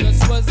left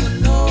us was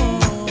alone.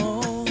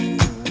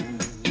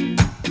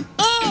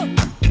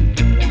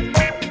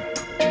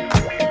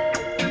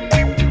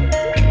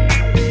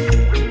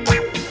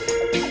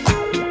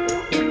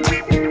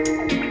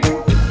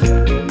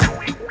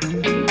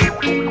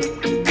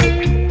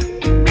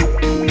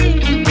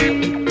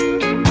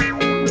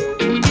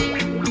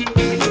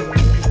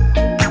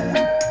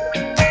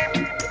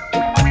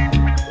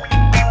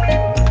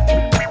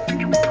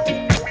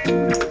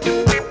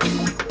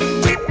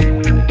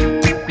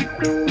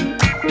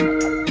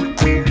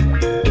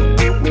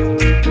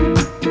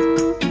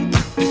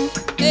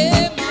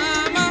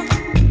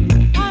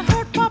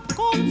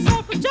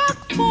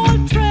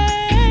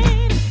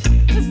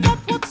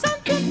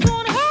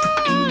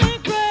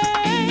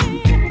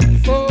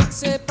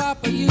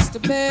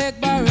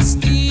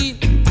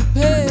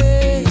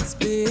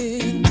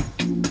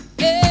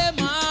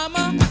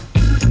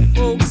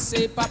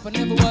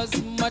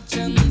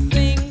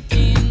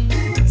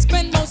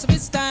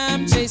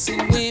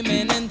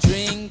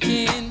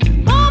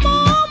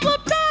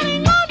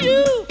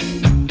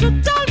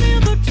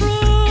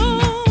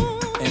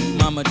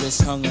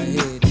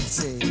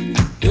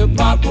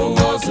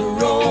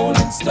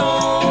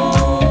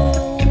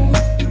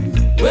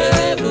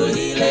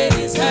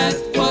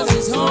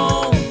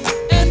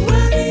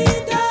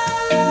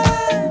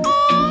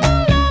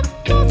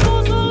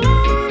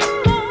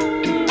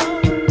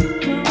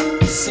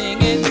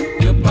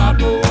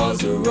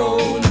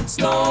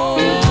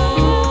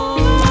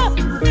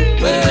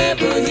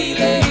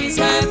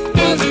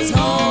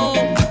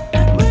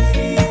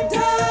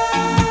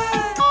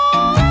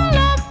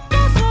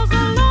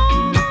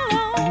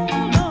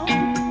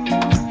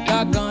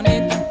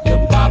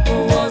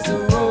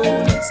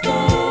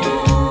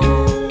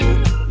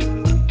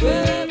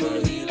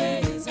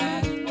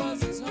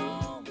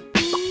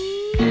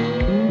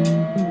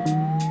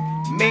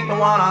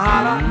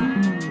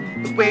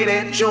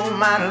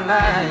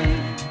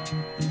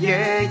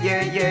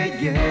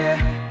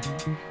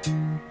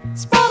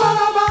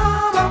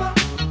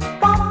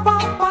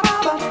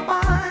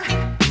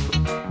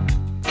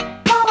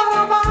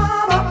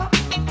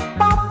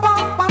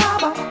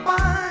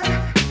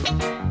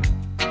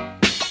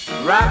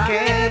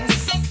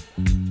 Rockets,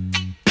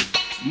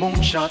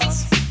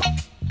 moonshots,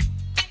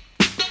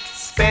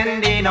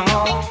 spending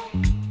all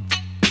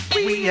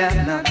we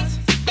have not.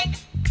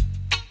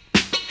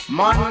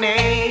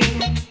 Money,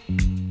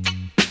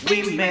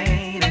 we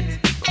made it.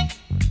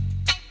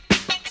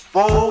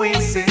 For we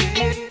see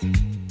it,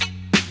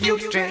 you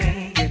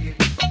take it.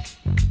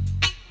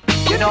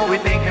 You know we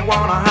think you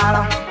wanna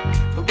holler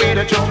the way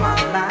that you're my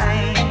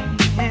line.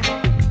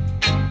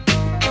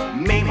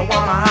 Make me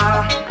wanna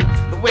holler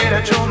the way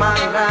that you're my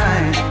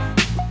line.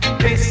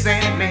 This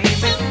ain't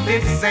living,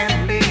 this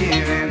ain't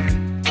living.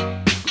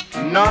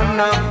 No,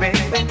 no,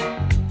 baby.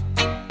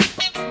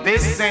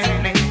 This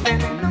ain't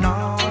living,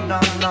 no, no,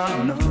 no,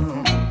 no.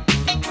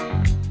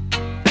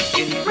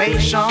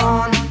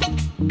 Inflation,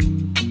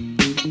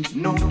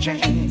 no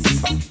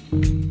chance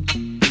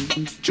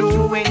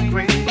to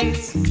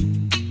increase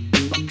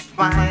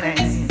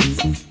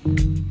finance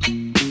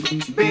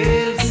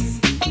bills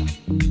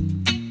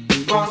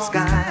from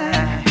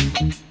sky.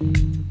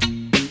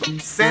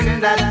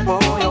 Send that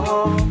boy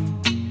off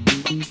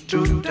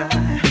to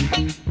die.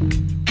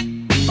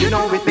 You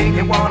know we think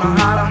you wanna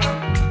holler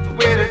the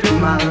way to do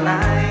my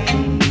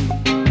line.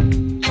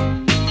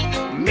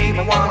 Make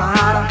me wanna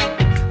holler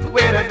the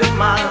way to do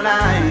my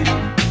line.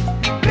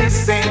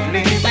 This ain't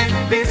living,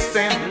 this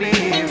ain't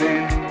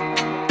living.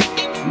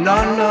 No,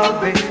 no,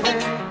 baby.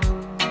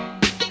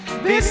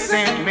 This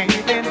ain't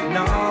living,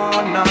 no,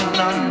 no,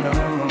 no, no.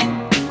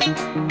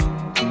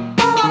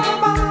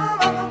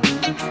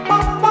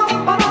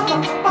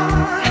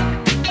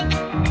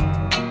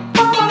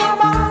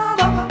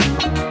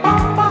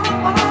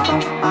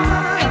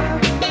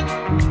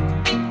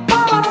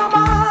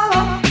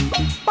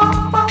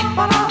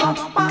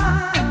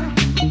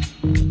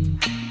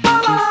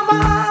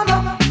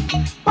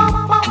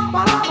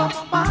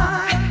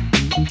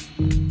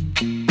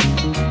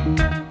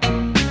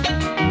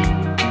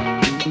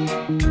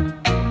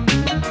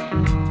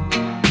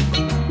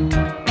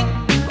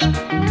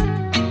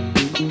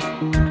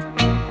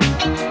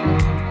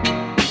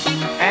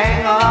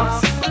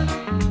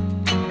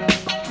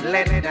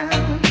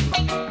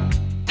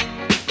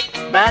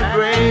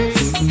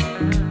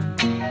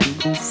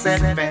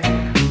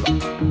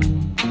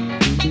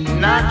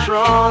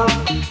 natural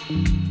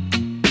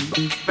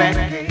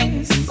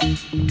face.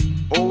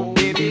 Oh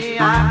baby,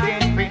 I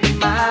can't bring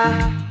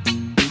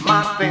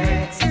my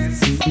faces.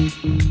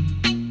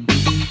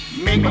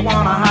 Make me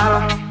wanna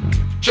holler,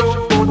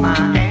 choke both my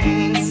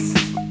hands.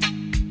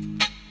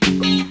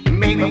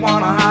 Make me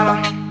wanna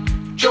holler,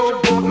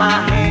 choke both my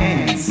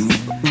hands.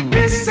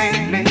 This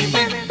ain't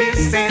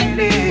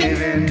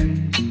living,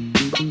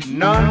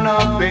 no,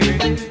 no,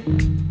 baby.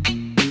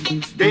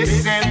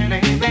 This ain't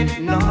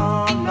living, no,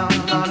 no,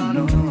 no,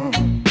 no.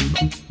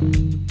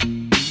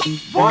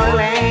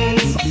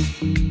 Violence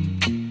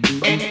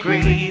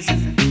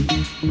increases.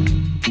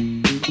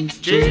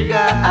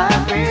 Jigga,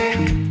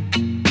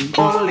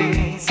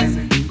 police.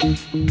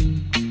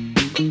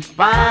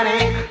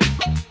 Panic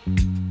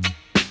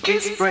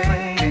is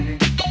spreading.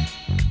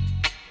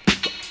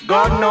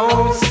 God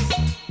knows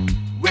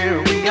where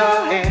we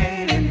are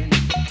heading.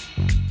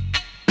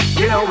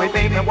 You know it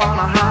made me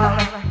wanna holler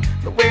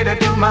the way to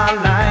do my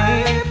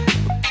life.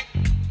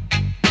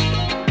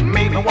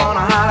 Made me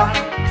wanna holler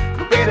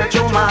the way to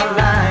do my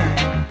life.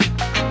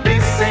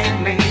 This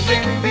ain't living,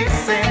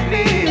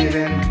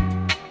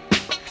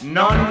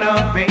 no, no,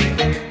 baby.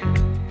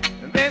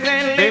 This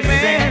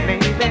ain't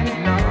living,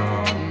 no,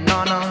 no,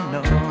 no,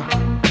 no.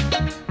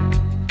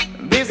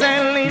 This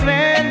ain't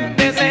living,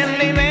 this ain't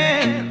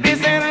living,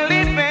 this ain't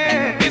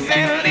living, this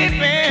ain't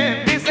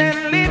living, this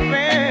ain't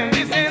living,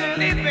 this ain't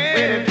living.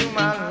 Way to do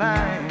my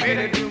life, way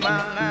to do my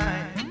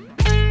life.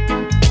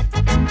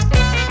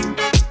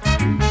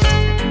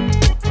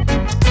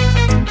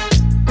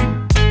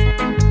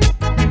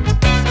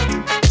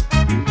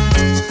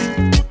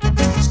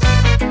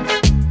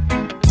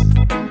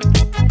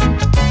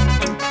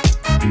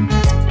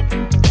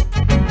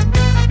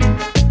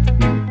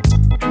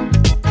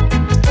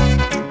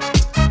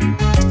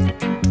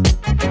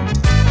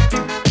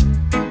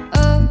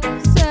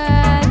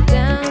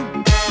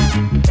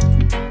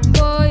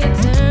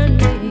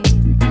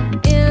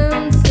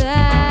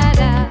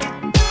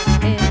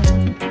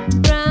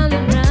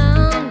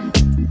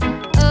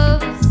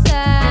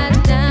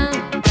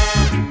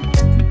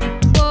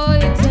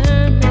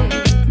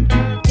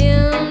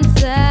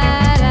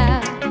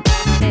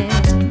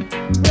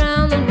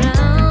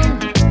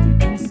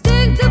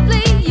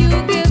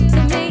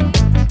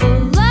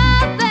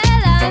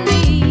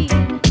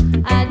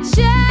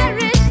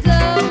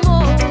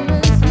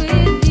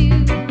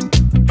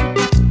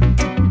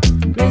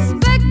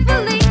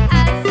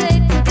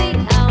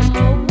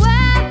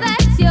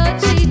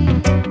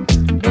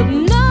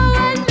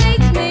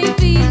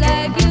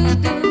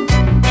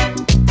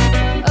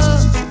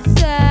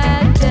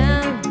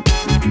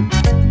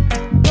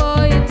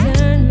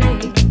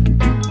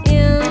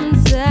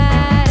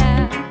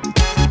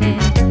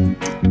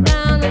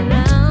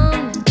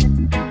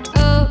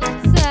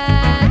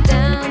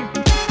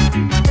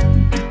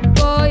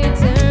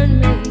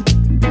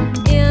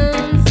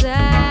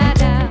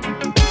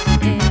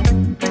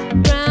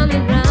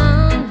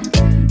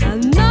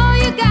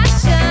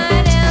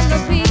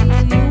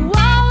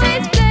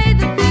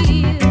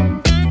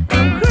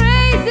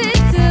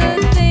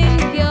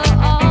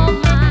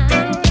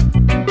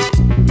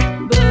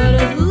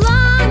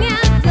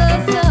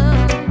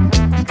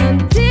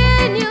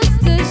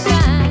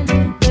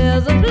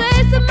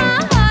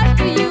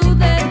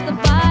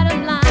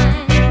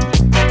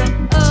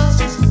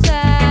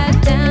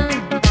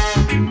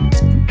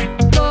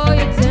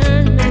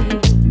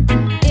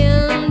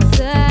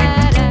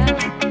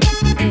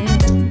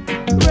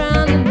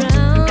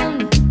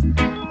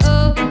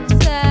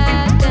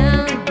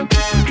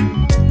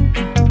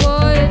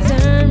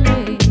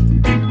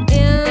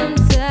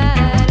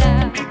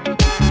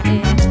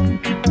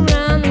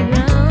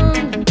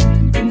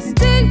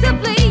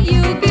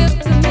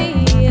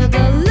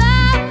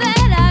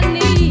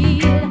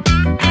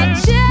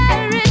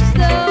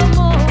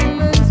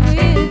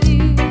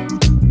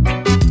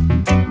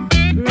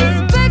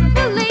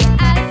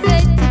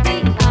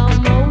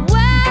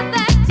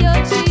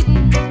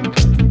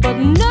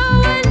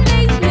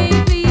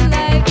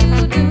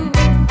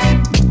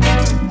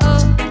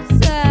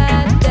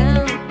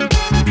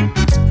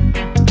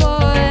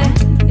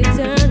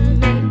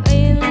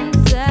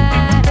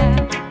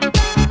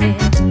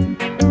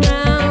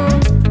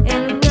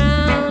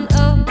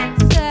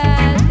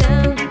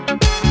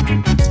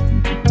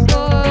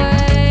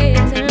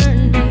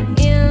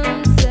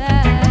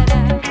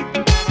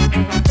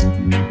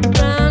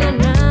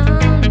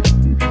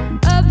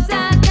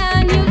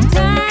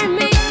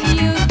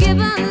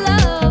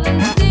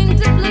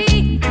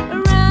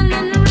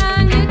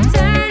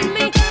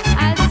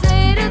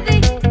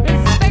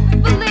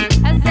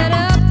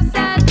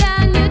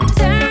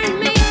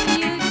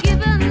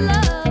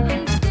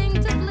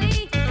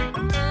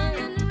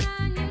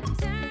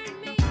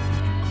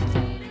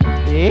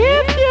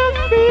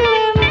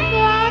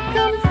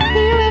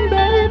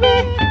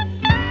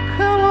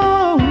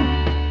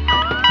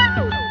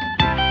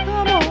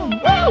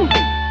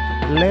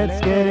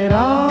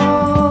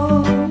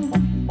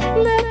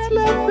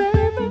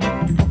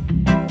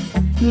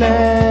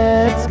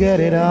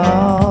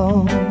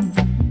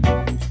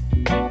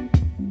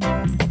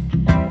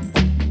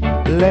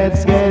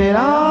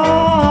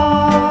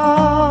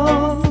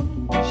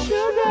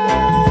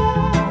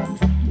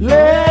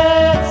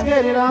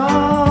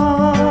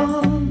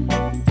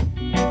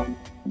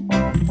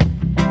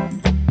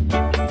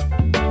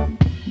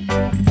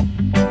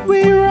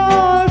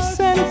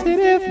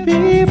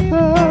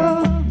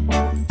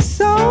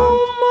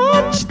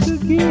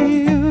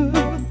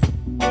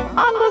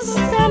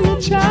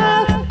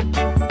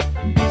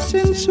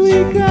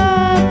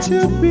 got to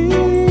be.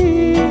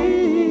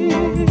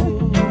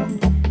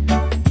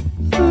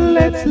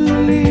 Let's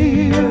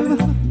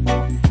live.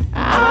 I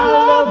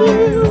love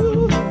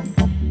you.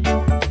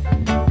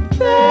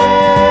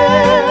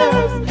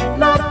 There's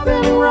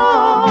nothing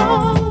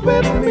wrong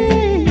with me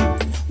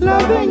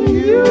loving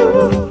you,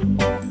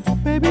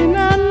 baby,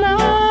 na-na.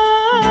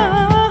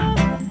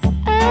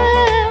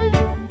 And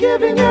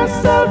giving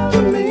yourself to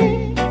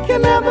me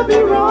can never be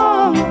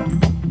wrong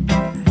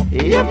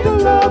if the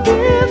love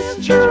is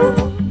true.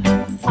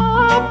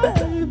 Oh,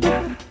 baby,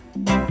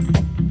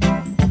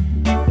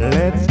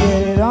 let's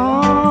get it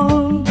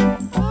on.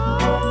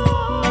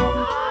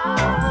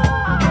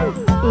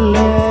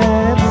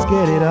 Let's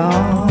get it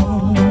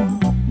on.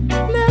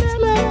 Let's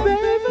love,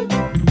 baby.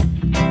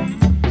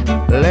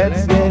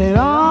 Let's get it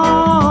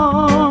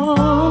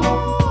on.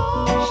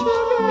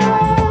 Sugar,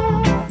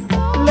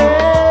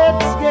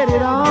 let's get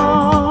it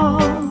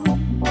on.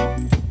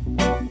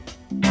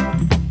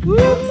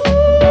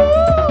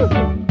 Woo-hoo.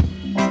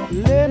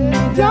 Let me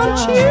down. Don't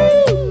you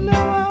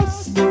know how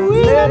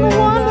sweet and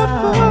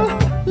wonderful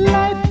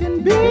life can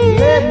be?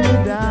 Let me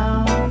down.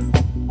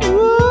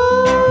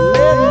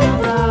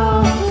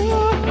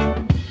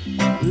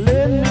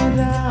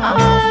 I'm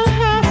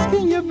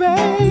asking you,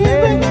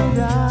 baby,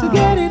 to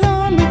get it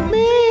on with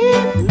me.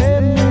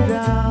 Let me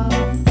down.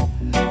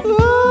 Ooh,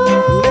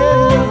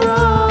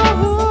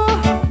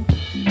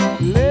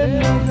 let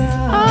me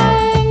down. I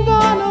ain't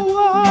gonna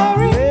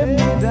worry. Let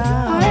me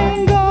down. I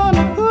ain't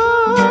gonna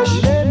push.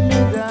 Let me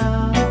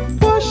down.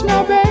 Push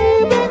now,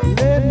 baby.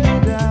 Let me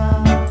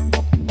down.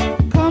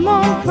 Come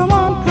on, come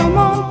on, come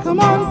on, come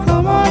on,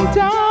 come on,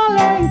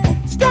 darling.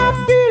 Stop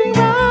beating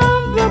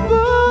around the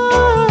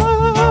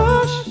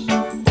bush.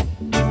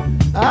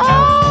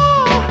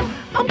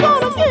 I'm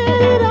gonna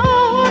get it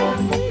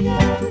on.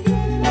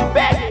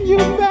 Begging you,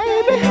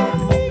 baby.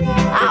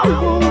 I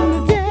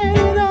wanna get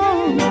it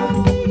on.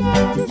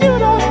 You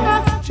don't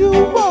have to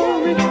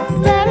worry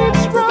that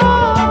it's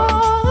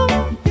wrong.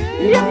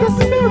 If the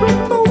spirit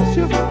moves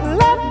you,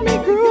 let me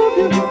groove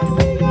you.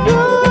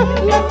 Good,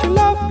 let your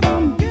love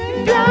come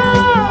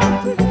down.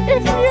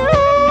 If you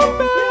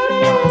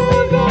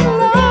believe in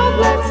love,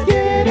 let's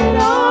get it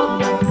on.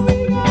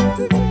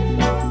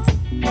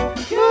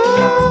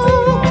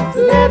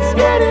 Let's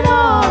get it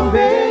on,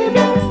 baby.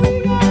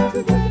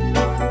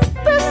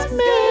 This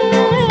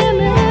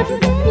minute,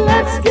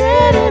 let's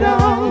get it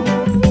on.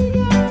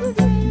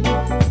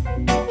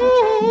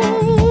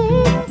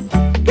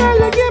 Girl,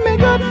 you give me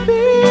good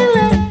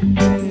feeling.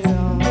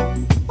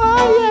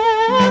 Oh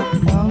yeah,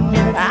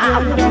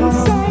 I've been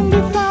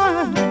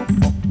sanctified.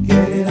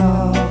 Get it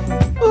on.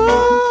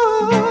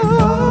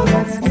 Ooh,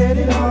 let's get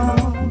it on.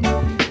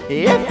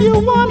 If you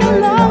wanna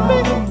love me,